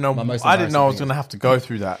 I didn't know. I didn't know I was thing going to have to go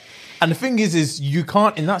through that. And the thing is you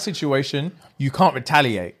can't in that situation. You can't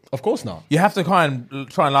retaliate. Of course not. You have to try and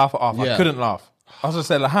laugh it off. I couldn't laugh. I was just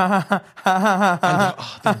saying like, ha ha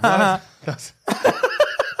ha ha.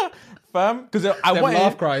 Fam, because I wanted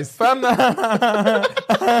laugh cries. Fam, fam,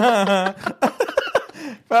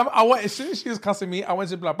 I went as soon as she was cussing me. I went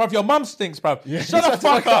to be like, bruv, your mum stinks, bruv. Shut the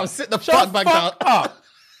fuck up. Sit the fuck back down. Up.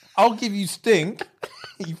 I'll give you stink.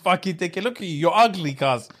 You fucking dickhead. Look at you. You're ugly,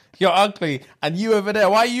 cuz. You're ugly. And you over there,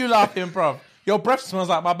 why are you laughing, bruv? Your breath smells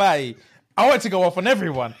like my bae. I want to go off on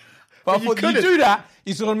everyone. But I thought you do that,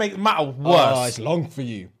 it's going to make the matter worse. Oh, it's long for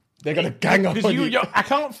you. They're going to gang up on you. I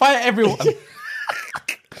can't fight everyone.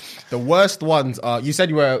 The worst ones are, you said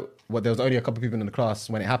you were, there was only a couple of people in the class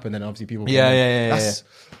when it happened, and obviously people. Yeah.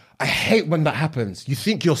 I hate when that happens. You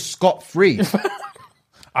think you're scot-free.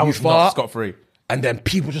 I was not scot-free. And then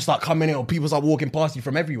people just start coming in, or people start walking past you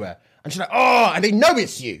from everywhere. And she's like, oh, and they know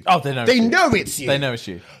it's you. Oh, they know it's you. They know it's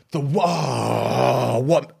you.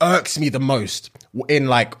 What irks me the most in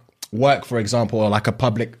like work, for example, or like a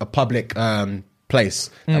public place,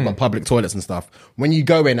 like got public toilets and stuff. When you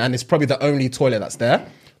go in and it's probably the only toilet that's there.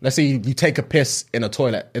 Let's say you take a piss in a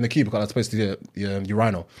toilet, in the cubicle, as opposed to the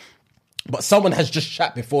urinal. But someone has just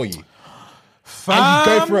shat before you. And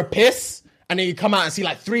you go for a piss, and then you come out and see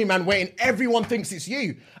like 3 men waiting. Everyone thinks it's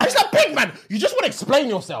you. And it's like, big man, you just want to explain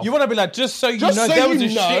yourself. You want to be like, just so you know, there was a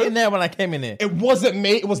shit in there when I came in here. It wasn't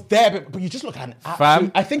me, it was there, but you just look at an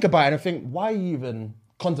absolute... I think about it and I think, why are you even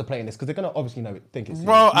contemplating this? Because they're going to obviously think it's you.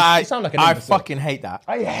 Bro, you sound like an I imbecile. fucking hate that.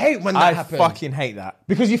 I hate when that happens. I fucking hate that.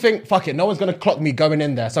 Because you think, fuck it, no one's going to clock me going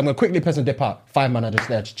in there, so I'm going to quickly piss and dip out. 5 men are just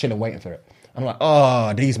there, just chilling, waiting for it. I'm like,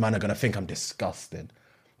 oh, these men are going to think I'm disgusted.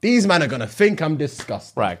 These men are going to think I'm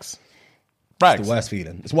disgusted. Rags. It's the worst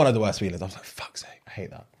feeling. It's one of the worst feelings. I was like, fuck's sake, I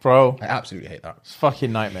hate that. Bro. I absolutely hate that. It's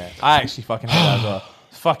fucking nightmare. I actually fucking hate that as well.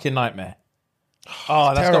 It's fucking nightmare.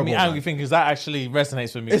 Oh, that's got me angry thing because that actually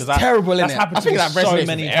resonates with me. It's terrible, That's innit? happened to me so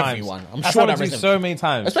many times. Everyone. I'm that's sure happened that to me so many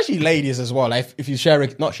times. Especially ladies as well. Like if you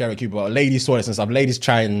not share a cube, but ladies' toilets and stuff. Ladies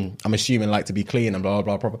try and, I'm assuming, like to be clean and blah,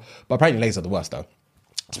 blah, blah. But apparently ladies are the worst though.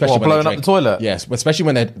 Especially when blowing up the toilet? Yes, especially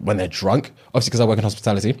when they're drunk. Obviously because I work in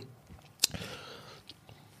hospitality.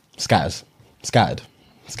 Scattered.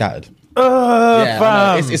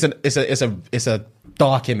 Yeah, it's a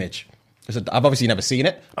dark image. I've obviously never seen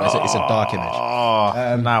it, but it's a dark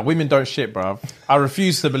image. Nah, women don't shit, bruv. I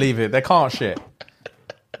refuse to believe it. They can't shit.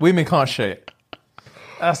 Women can't shit.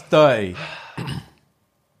 That's dirty.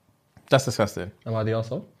 That's disgusting. Am I the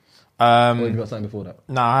arsehole? Or have you got something before that?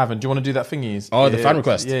 No, I haven't. Do you want to do that thingy? Oh, the fan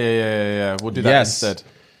request. Yeah. We'll do that instead.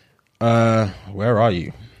 Where are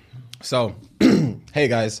you? So, hey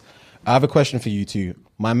guys, I have a question for you two.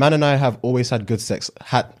 My man and I have always had good sex.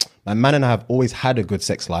 My man and I have always had a good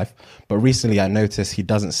sex life, but recently I noticed he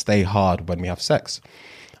doesn't stay hard when we have sex.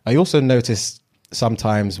 I also notice it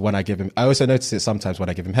sometimes when I give him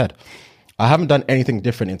head. I haven't done anything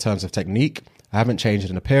different in terms of technique. I haven't changed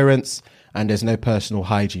in appearance, and there's no personal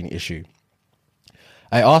hygiene issue.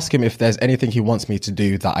 I ask him if there's anything he wants me to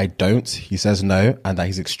do that I don't. He says no, and that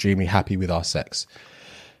he's extremely happy with our sex.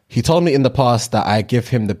 He told me in the past that I give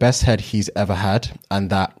him the best head he's ever had, and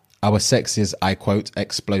that our sex is, I quote,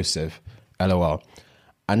 explosive. LOL.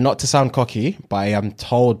 And not to sound cocky, but I am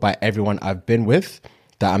told by everyone I've been with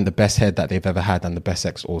that I'm the best head that they've ever had and the best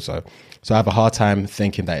sex also. So I have a hard time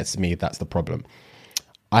thinking that it's me that's the problem.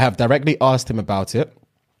 I have directly asked him about it.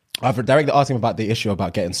 I've directly asked him about the issue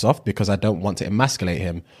about getting soft because I don't want to emasculate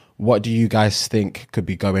him. What do you guys think could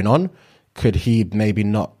be going on? Could he maybe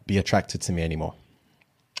not be attracted to me anymore?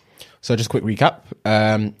 So just a quick recap.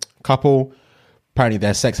 Couple, apparently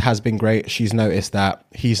their sex has been great. She's noticed that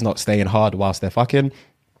he's not staying hard whilst they're fucking.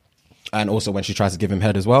 And also when she tries to give him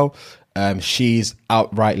head as well, she's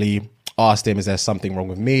outrightly asked him, is there something wrong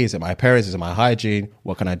with me? Is it my appearance? Is it my hygiene?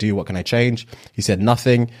 What can I do? What can I change? He said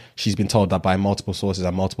nothing. She's been told that by multiple sources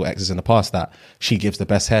and multiple exes in the past that she gives the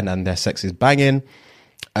best head and their sex is banging.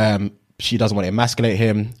 She doesn't want to emasculate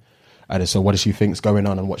him. And so what does she think is going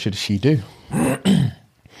on and what should she do?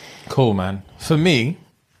 Cool, man. For me,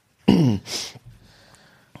 the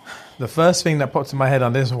first thing that popped in my head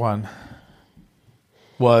on this one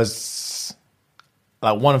was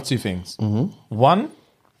like one of two things. Mm-hmm. One,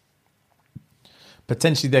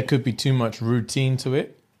 potentially there could be too much routine to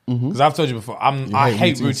it. Because I've told you before, I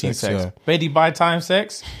hate routine sex. Yeah. Betty by time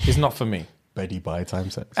sex is not for me. Betty by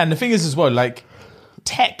time sex. And the thing is as well, like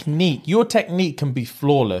your technique can be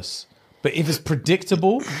flawless, but if it's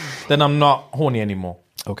predictable, then I'm not horny anymore.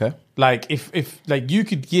 Okay. Like if like you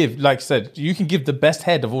could give, like I said, you can give the best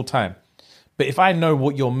head of all time. But if I know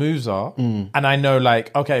what your moves are and I know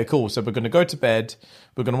like, okay, cool. So we're going to go to bed.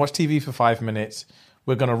 We're going to watch TV for 5 minutes.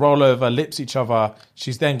 We're going to roll over, lips each other.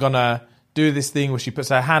 She's then going to do this thing where she puts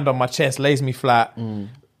her hand on my chest, lays me flat,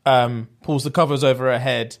 pulls the covers over her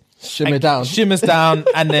head. Shimmers down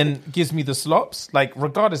and then gives me the slops. Like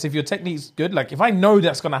regardless if your technique's good, like if I know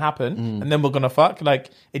that's going to happen and then we're going to fuck,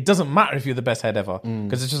 like it doesn't matter if you're the best head ever.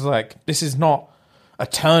 Because it's just like, this is not a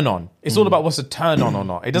turn on. It's all about what's a turn on or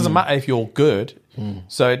not. It doesn't matter if you're good.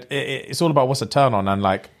 So it's all about what's a turn on. And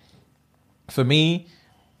like, for me,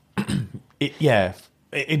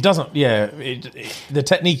 it doesn't, the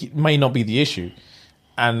technique may not be the issue.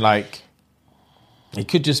 And like, it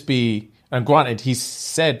could just be, and granted, he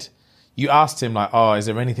said, you asked him like, oh, is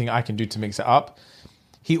there anything I can do to mix it up?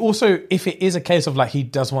 He also, if it is a case of like he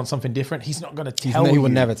does want something different, he's not going to tell you. He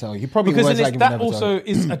would never tell you. He probably because was then like, that also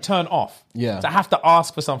is a turn off. Yeah. To have to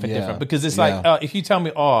ask for something different because it's like if you tell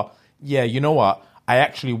me, oh yeah, you know what, I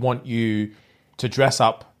actually want you to dress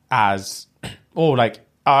up as, or like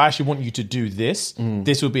I actually want you to do this.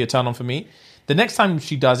 This would be a turn on for me. The next time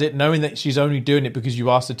she does it, knowing that she's only doing it because you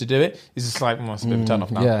asked her to do it, is just like, it's a bit of a turn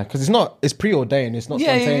off now. Yeah, because it's preordained. It's not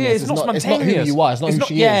spontaneous. Yeah, it's not spontaneous. It's not who you are. It's not who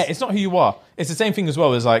she is. Yeah, it's not who you are. It's the same thing as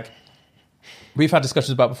well as like, we've had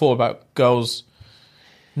discussions before about girls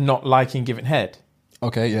not liking giving head.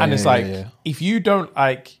 Okay, yeah. And it's like, if you don't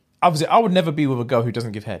like, obviously, I would never be with a girl who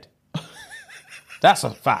doesn't give head. That's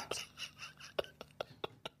a fact.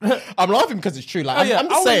 I'm laughing because it's true. Like I'm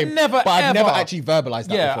the same, but I've never actually verbalized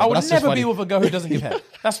that. Yeah, before, I would never be with a girl who doesn't give head.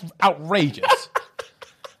 That's outrageous.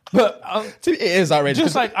 But it is outrageous.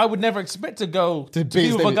 Just like I would never expect a girl to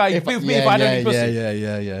be with a guy who with me if I don't give pussy.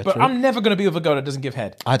 Yeah. But true. I'm never going to be with a girl that doesn't give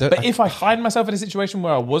head. But if I find myself in a situation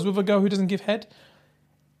where I was with a girl who doesn't give head,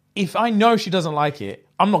 if I know she doesn't like it,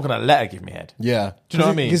 I'm not going to let her give me head. Yeah. Do you know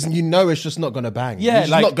what I mean? Because you know it's just not going to bang. Yeah,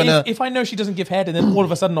 like not gonna... if I know she doesn't give head and then all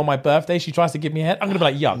of a sudden on my birthday she tries to give me head, I'm going to be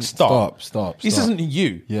like, yuck, stop. This isn't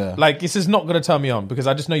you. Yeah. Like, this is not going to turn me on because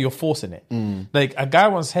I just know you're forcing it. Like, a guy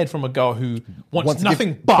wants head from a girl who wants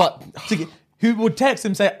nothing but to get, who would text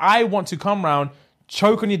him, say, I want to come round,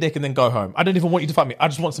 choke on your dick and then go home. I don't even want you to fuck me. I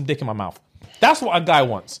just want some dick in my mouth. That's what a guy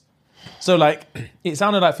wants. So, like, it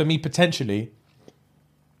sounded like for me, potentially,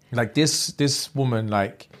 like this woman,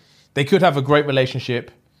 like, they could have a great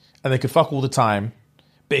relationship and they could fuck all the time,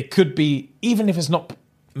 but it could be, even if it's not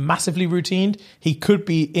massively routined. He could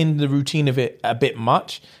be in the routine of it a bit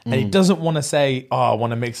much, and he doesn't want to say, "Oh, I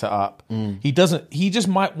want to mix it up." He doesn't. He just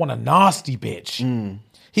might want a nasty bitch.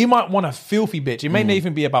 He might want a filthy bitch. It may not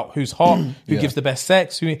even be about who's hot, who gives the best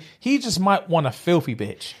sex. He just might want a filthy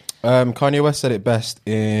bitch. Kanye West said it best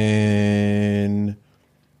in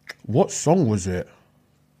what song was it?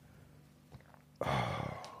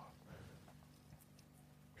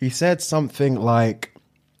 He said something like,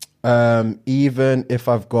 even if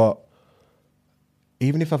I've got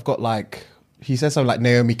like, he said something like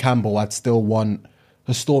Naomi Campbell, I'd still want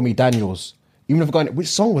a Stormy Daniels. Even if I've got, which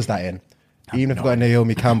song was that in? Even if I've got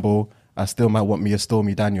Naomi Campbell, I still might want me a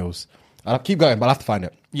Stormy Daniels. I'll keep going, but I'll have to find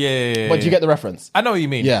it. Yeah. But do you get the reference? I know what you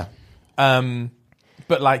mean. Yeah.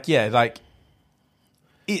 But like,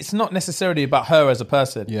 it's not necessarily about her as a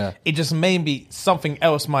person. Yeah. It just maybe something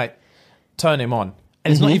else might turn him on.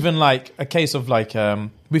 And it's not even like a case of like,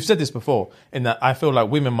 we've said this before, in that I feel like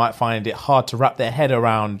women might find it hard to wrap their head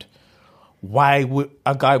around why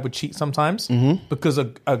a guy would cheat sometimes. Because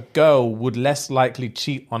a girl would less likely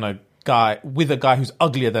cheat on a guy with a guy who's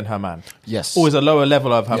uglier than her man. Yes. Or is a lower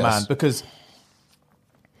level of her Yes. man. Because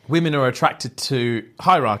women are attracted to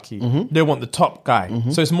hierarchy. They want the top guy.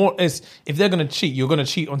 So it's more, if they're going to cheat, you're going to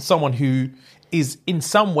cheat on someone who is in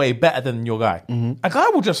some way better than your guy. A guy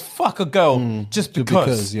will just fuck a girl just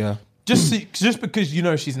because. Yeah. Just because you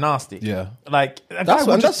know she's nasty. Yeah. Like,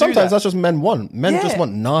 That's sometimes that's just men want. Men just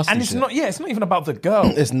want nasty and it's shit. not. Yeah, it's not even about the girl.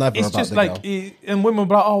 It's never It's about just the like, girl. and women will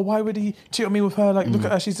be like, oh, why would he cheat on me with her? Like, look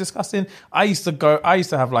at her, she's disgusting. I used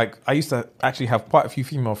to actually have quite a few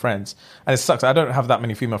female friends, and it sucks. I don't have that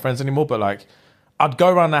many female friends anymore, but like, I'd go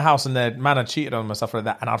around their house and their man had cheated on them and stuff like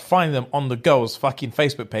that, and I'd find them on the girl's fucking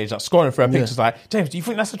Facebook page, like scrolling through her pictures, like, James, do you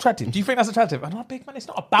think that's attractive? Do you think that's attractive? And I'm like, big man, it's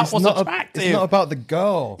not about what's attractive. It's not about the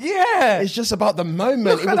girl. Yeah. It's just about the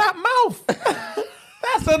moment. Look at that mouth.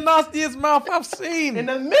 That's the nastiest mouth I've seen. In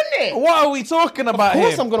a minute. What are we talking about Of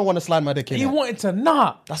course here? I'm going to want to slide my dick in He it. wanted to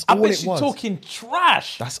nut. That's I all bet it she's was. talking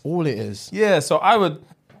trash. That's all it is. Yeah, so I would...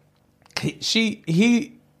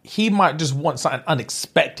 He might just want something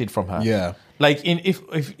unexpected from her. Yeah. Like,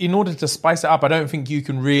 if in order to spice it up, I don't think you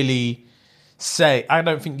can really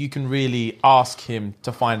ask him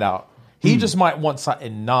to find out. He just might want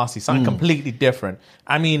something nasty, something completely different.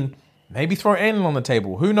 I mean, maybe throw anal on the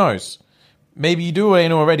table. Who knows? Maybe you do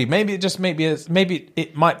anal already. Maybe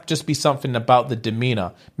it might just be something about the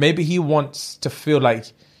demeanor. Maybe he wants to feel like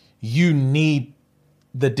you need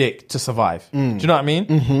the dick to survive. Do you know what I mean?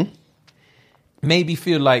 Mm-hmm. Maybe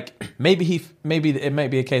feel like maybe it may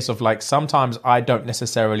be a case of like, sometimes I don't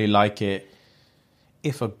necessarily like it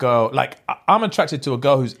if a girl, like, I'm attracted to a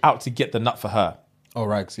girl who's out to get the nut for her. Oh,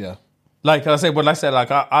 right, yeah. Like I said, like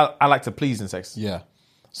I like to please in sex. Yeah.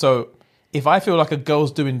 So if I feel like a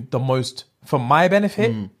girl's doing the most for my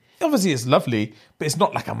benefit, obviously it's lovely, but it's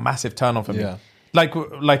not like a massive turn on for me. Yeah. Like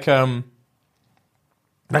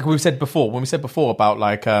we said before, when we said before about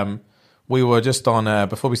like, we were just on,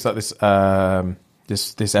 before we start this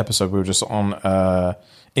episode, we were just on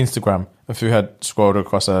Instagram. If you had scrolled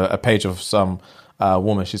across a page of some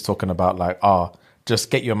woman, she's talking about like,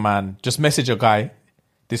 just get your man, just message a guy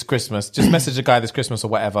this Christmas, or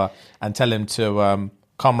whatever, and tell him to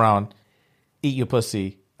come round, eat your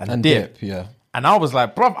pussy, and dip. Yeah. And I was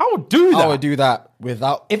like, bruv, I would do that. I would do that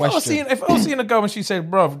without question. If I was seeing a girl and she said,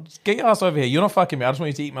 bruv, get your ass over here. You're not fucking me. I just want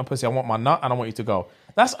you to eat my pussy. I want my nut and I want you to go.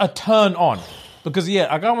 That's a turn on. Because, yeah,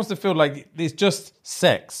 a guy wants to feel like it's just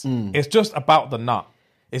sex. It's just about the nut.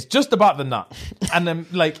 It's just about the nut. And then,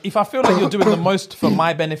 like, if I feel like you're doing the most for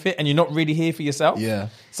my benefit and you're not really here for yourself,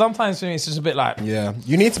 sometimes for me it's just a bit like... Yeah.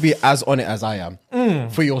 You need to be as on it as I am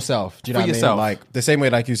for yourself. Do you know what I mean? Like, the same way,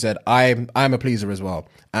 like you said, I'm a pleaser as well.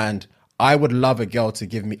 And I would love a girl to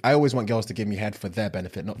give me... I always want girls to give me head for their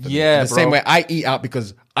benefit, not for me. In the same way I eat out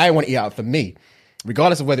because I want to eat out for me.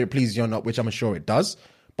 Regardless of whether it pleases you or not, which I'm sure it does.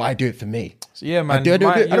 But I do it for me. So yeah, man. I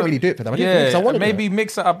don't really do it for them. I do it for me because I want to maybe do it.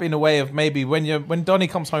 mix it up in a way of maybe when Donnie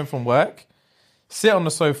comes home from work, sit on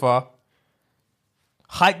the sofa,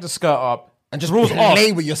 hike the skirt up, and just rules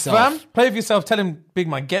play off. with yourself. Fam, play with yourself. Tell him, big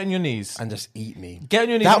man, get on your knees and just eat me. Get on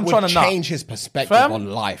your knees. That I'm would trying to nut. change his perspective Fam,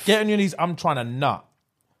 on life. Get on your knees. I'm trying to nut.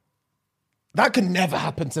 That could never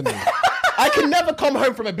happen to me. I can never come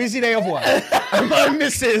home from a busy day of work and my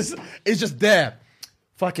missus is just there.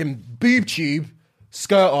 Fucking boob tube,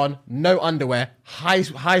 skirt on, no underwear, high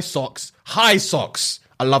socks. I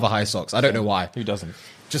love a high socks. I don't know why. Who doesn't?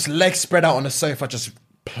 Just legs spread out on the sofa, just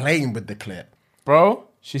playing with the clit. Bro,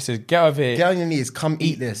 she said, get over here. Get on your knees, come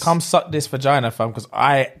eat this. Come suck this vagina, fam, because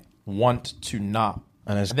I want to nut.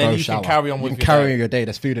 And then you shower. can carry on with you can your carry day. on your day.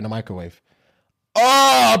 There's food in the microwave. Oh,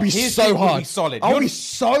 I'll be His so dick would hard. be solid. I'll be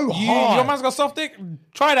so hard. Your man's got soft dick?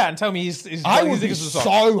 Try that and tell me his I would dick be is soft.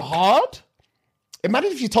 so hard.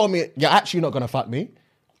 Imagine if you told me you're actually not gonna fuck me.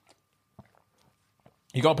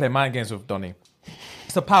 You got to play mind games with Donny.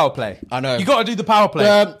 It's a power play. I know. You got to do the power play.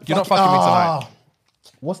 You're not fucking me tonight.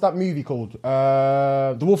 What's that movie called?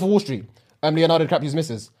 The Wolf of Wall Street. Leonardo DiCaprio's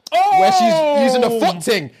missus. Where she's using the foot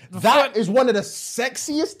thing. That is one of the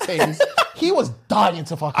sexiest things. He was dying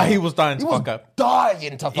to fuck her. He was dying to fuck her.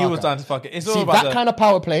 Dying to fuck her. He was dying to fuck it. It's all See, about that kind of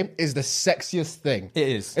power play is the sexiest thing. It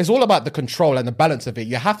is. It's all about the control and the balance of it.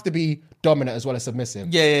 You have to be dominant as well as submissive.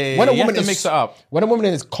 Yeah. When a You woman have to mix it up. When a woman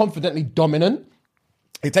is confidently dominant,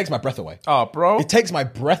 it takes my breath away. Oh, bro. It takes my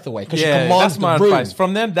breath away because she Yeah, commands that's my the room. advice.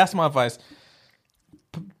 From them, that's my advice.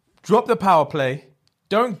 Drop the power play.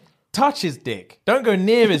 Don't touch his dick. Don't go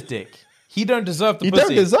near his dick. He don't deserve the He pussy.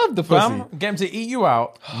 don't deserve the Fam, pussy. get him to eat you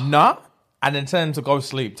out. Nut. And then tell him to go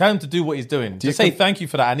sleep. Tell him to do what he's doing. Just say thank you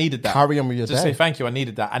for that. I needed that. Carry on with your Just day. say thank you. I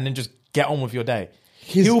needed that. And then just get on with your day.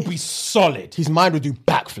 He'll be solid. His mind would do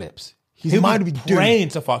backflips. His He'll mind be would be praying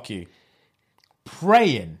to fuck you.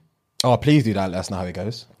 Praying. Oh, please do that. Let us know how it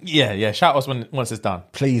goes. Yeah. Shout us once it's done.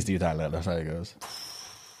 Please do that. Let us know how it goes.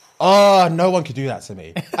 Oh, no one could do that to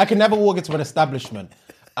me. I can never walk into an establishment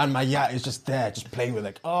and my yacht is just there, just playing with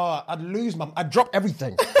it. Oh, I'd drop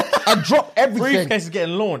everything. I'd drop everything. Briefcase is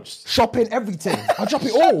getting launched. Shopping, everything. I'd drop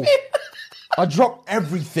it all. I'd drop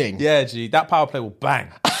everything. Yeah, G. That power play will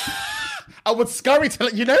bang. I would scurry to,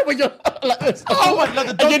 when you're like this. Oh, my, like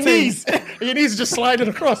the dog and thing. your knees are just sliding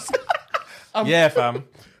across. Yeah, fam.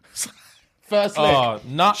 First lick. Oh,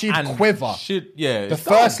 nut she'd and quiver. Yeah, The it's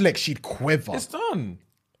first done. lick, she'd quiver. It's done.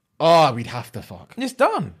 Oh, we'd have to fuck. It's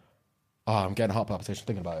done. Oh, I'm getting heart palpitation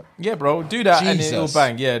thinking about it. Yeah, bro. Do that and Jesus. it'll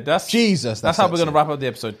bang. Yeah, that's Jesus, That's that's how we're sexy. gonna wrap up the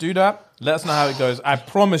episode. Do that. Let us know how it goes. I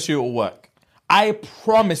promise you it'll work. I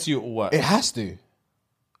promise you it'll work. It has to.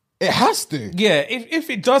 It has to. Yeah. If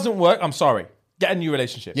it doesn't work, I'm sorry. Get a new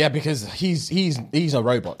relationship. Yeah, because he's a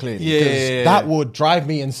robot, clearly. Yeah, Because yeah. that would drive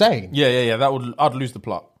me insane. Yeah. I'd lose the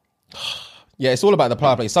plot. Yeah, it's all about the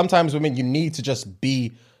power play. Sometimes women, you need to just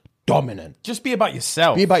be dominant. Just be about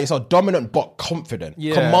yourself. Be about yourself, dominant but confident.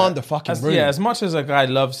 Yeah. Command the fucking room. Yeah, as much as a guy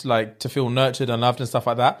loves like to feel nurtured and loved and stuff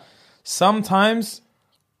like that, sometimes,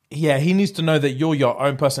 yeah, he needs to know that you're your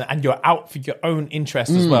own person and you're out for your own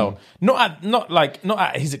interest as well. Not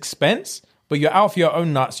at his expense, but you're out for your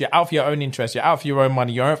own nuts. You're out for your own interest. You're out for your own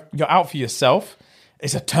money. You're out for yourself.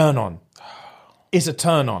 It's a turn on. It's a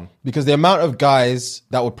turn on. Because the amount of guys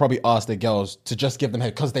that would probably ask their girls to just give them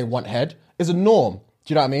head because they want head is a norm.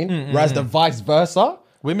 Do you know what I mean? Whereas the vice versa,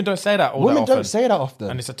 Women don't say that all women that often. don't say that often.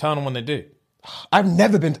 And it's a turn on when they do. I've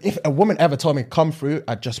never been. If a woman ever told me, "Come through,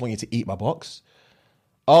 I just want you to eat my box,"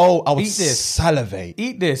 oh, I would Eat this. salivate.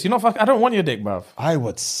 Eat this. You're not fucking. I don't want your dick, bruv. I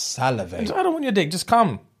would salivate. I don't want your dick. Just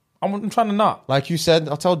come. I'm trying to nut. Like you said,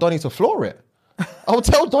 I'll tell Donnie to floor it. I'll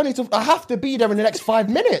tell Donnie to. I have to be there in the next 5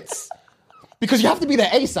 minutes. Because you have to be there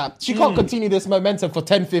ASAP. She can't continue this momentum for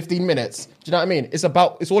 10, 15 minutes. Do you know what I mean? It's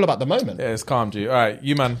all about the moment. Yeah, it's calm, G. All right,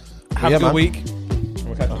 you man. Have Yeah, a good man. week.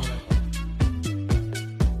 We'll catch you.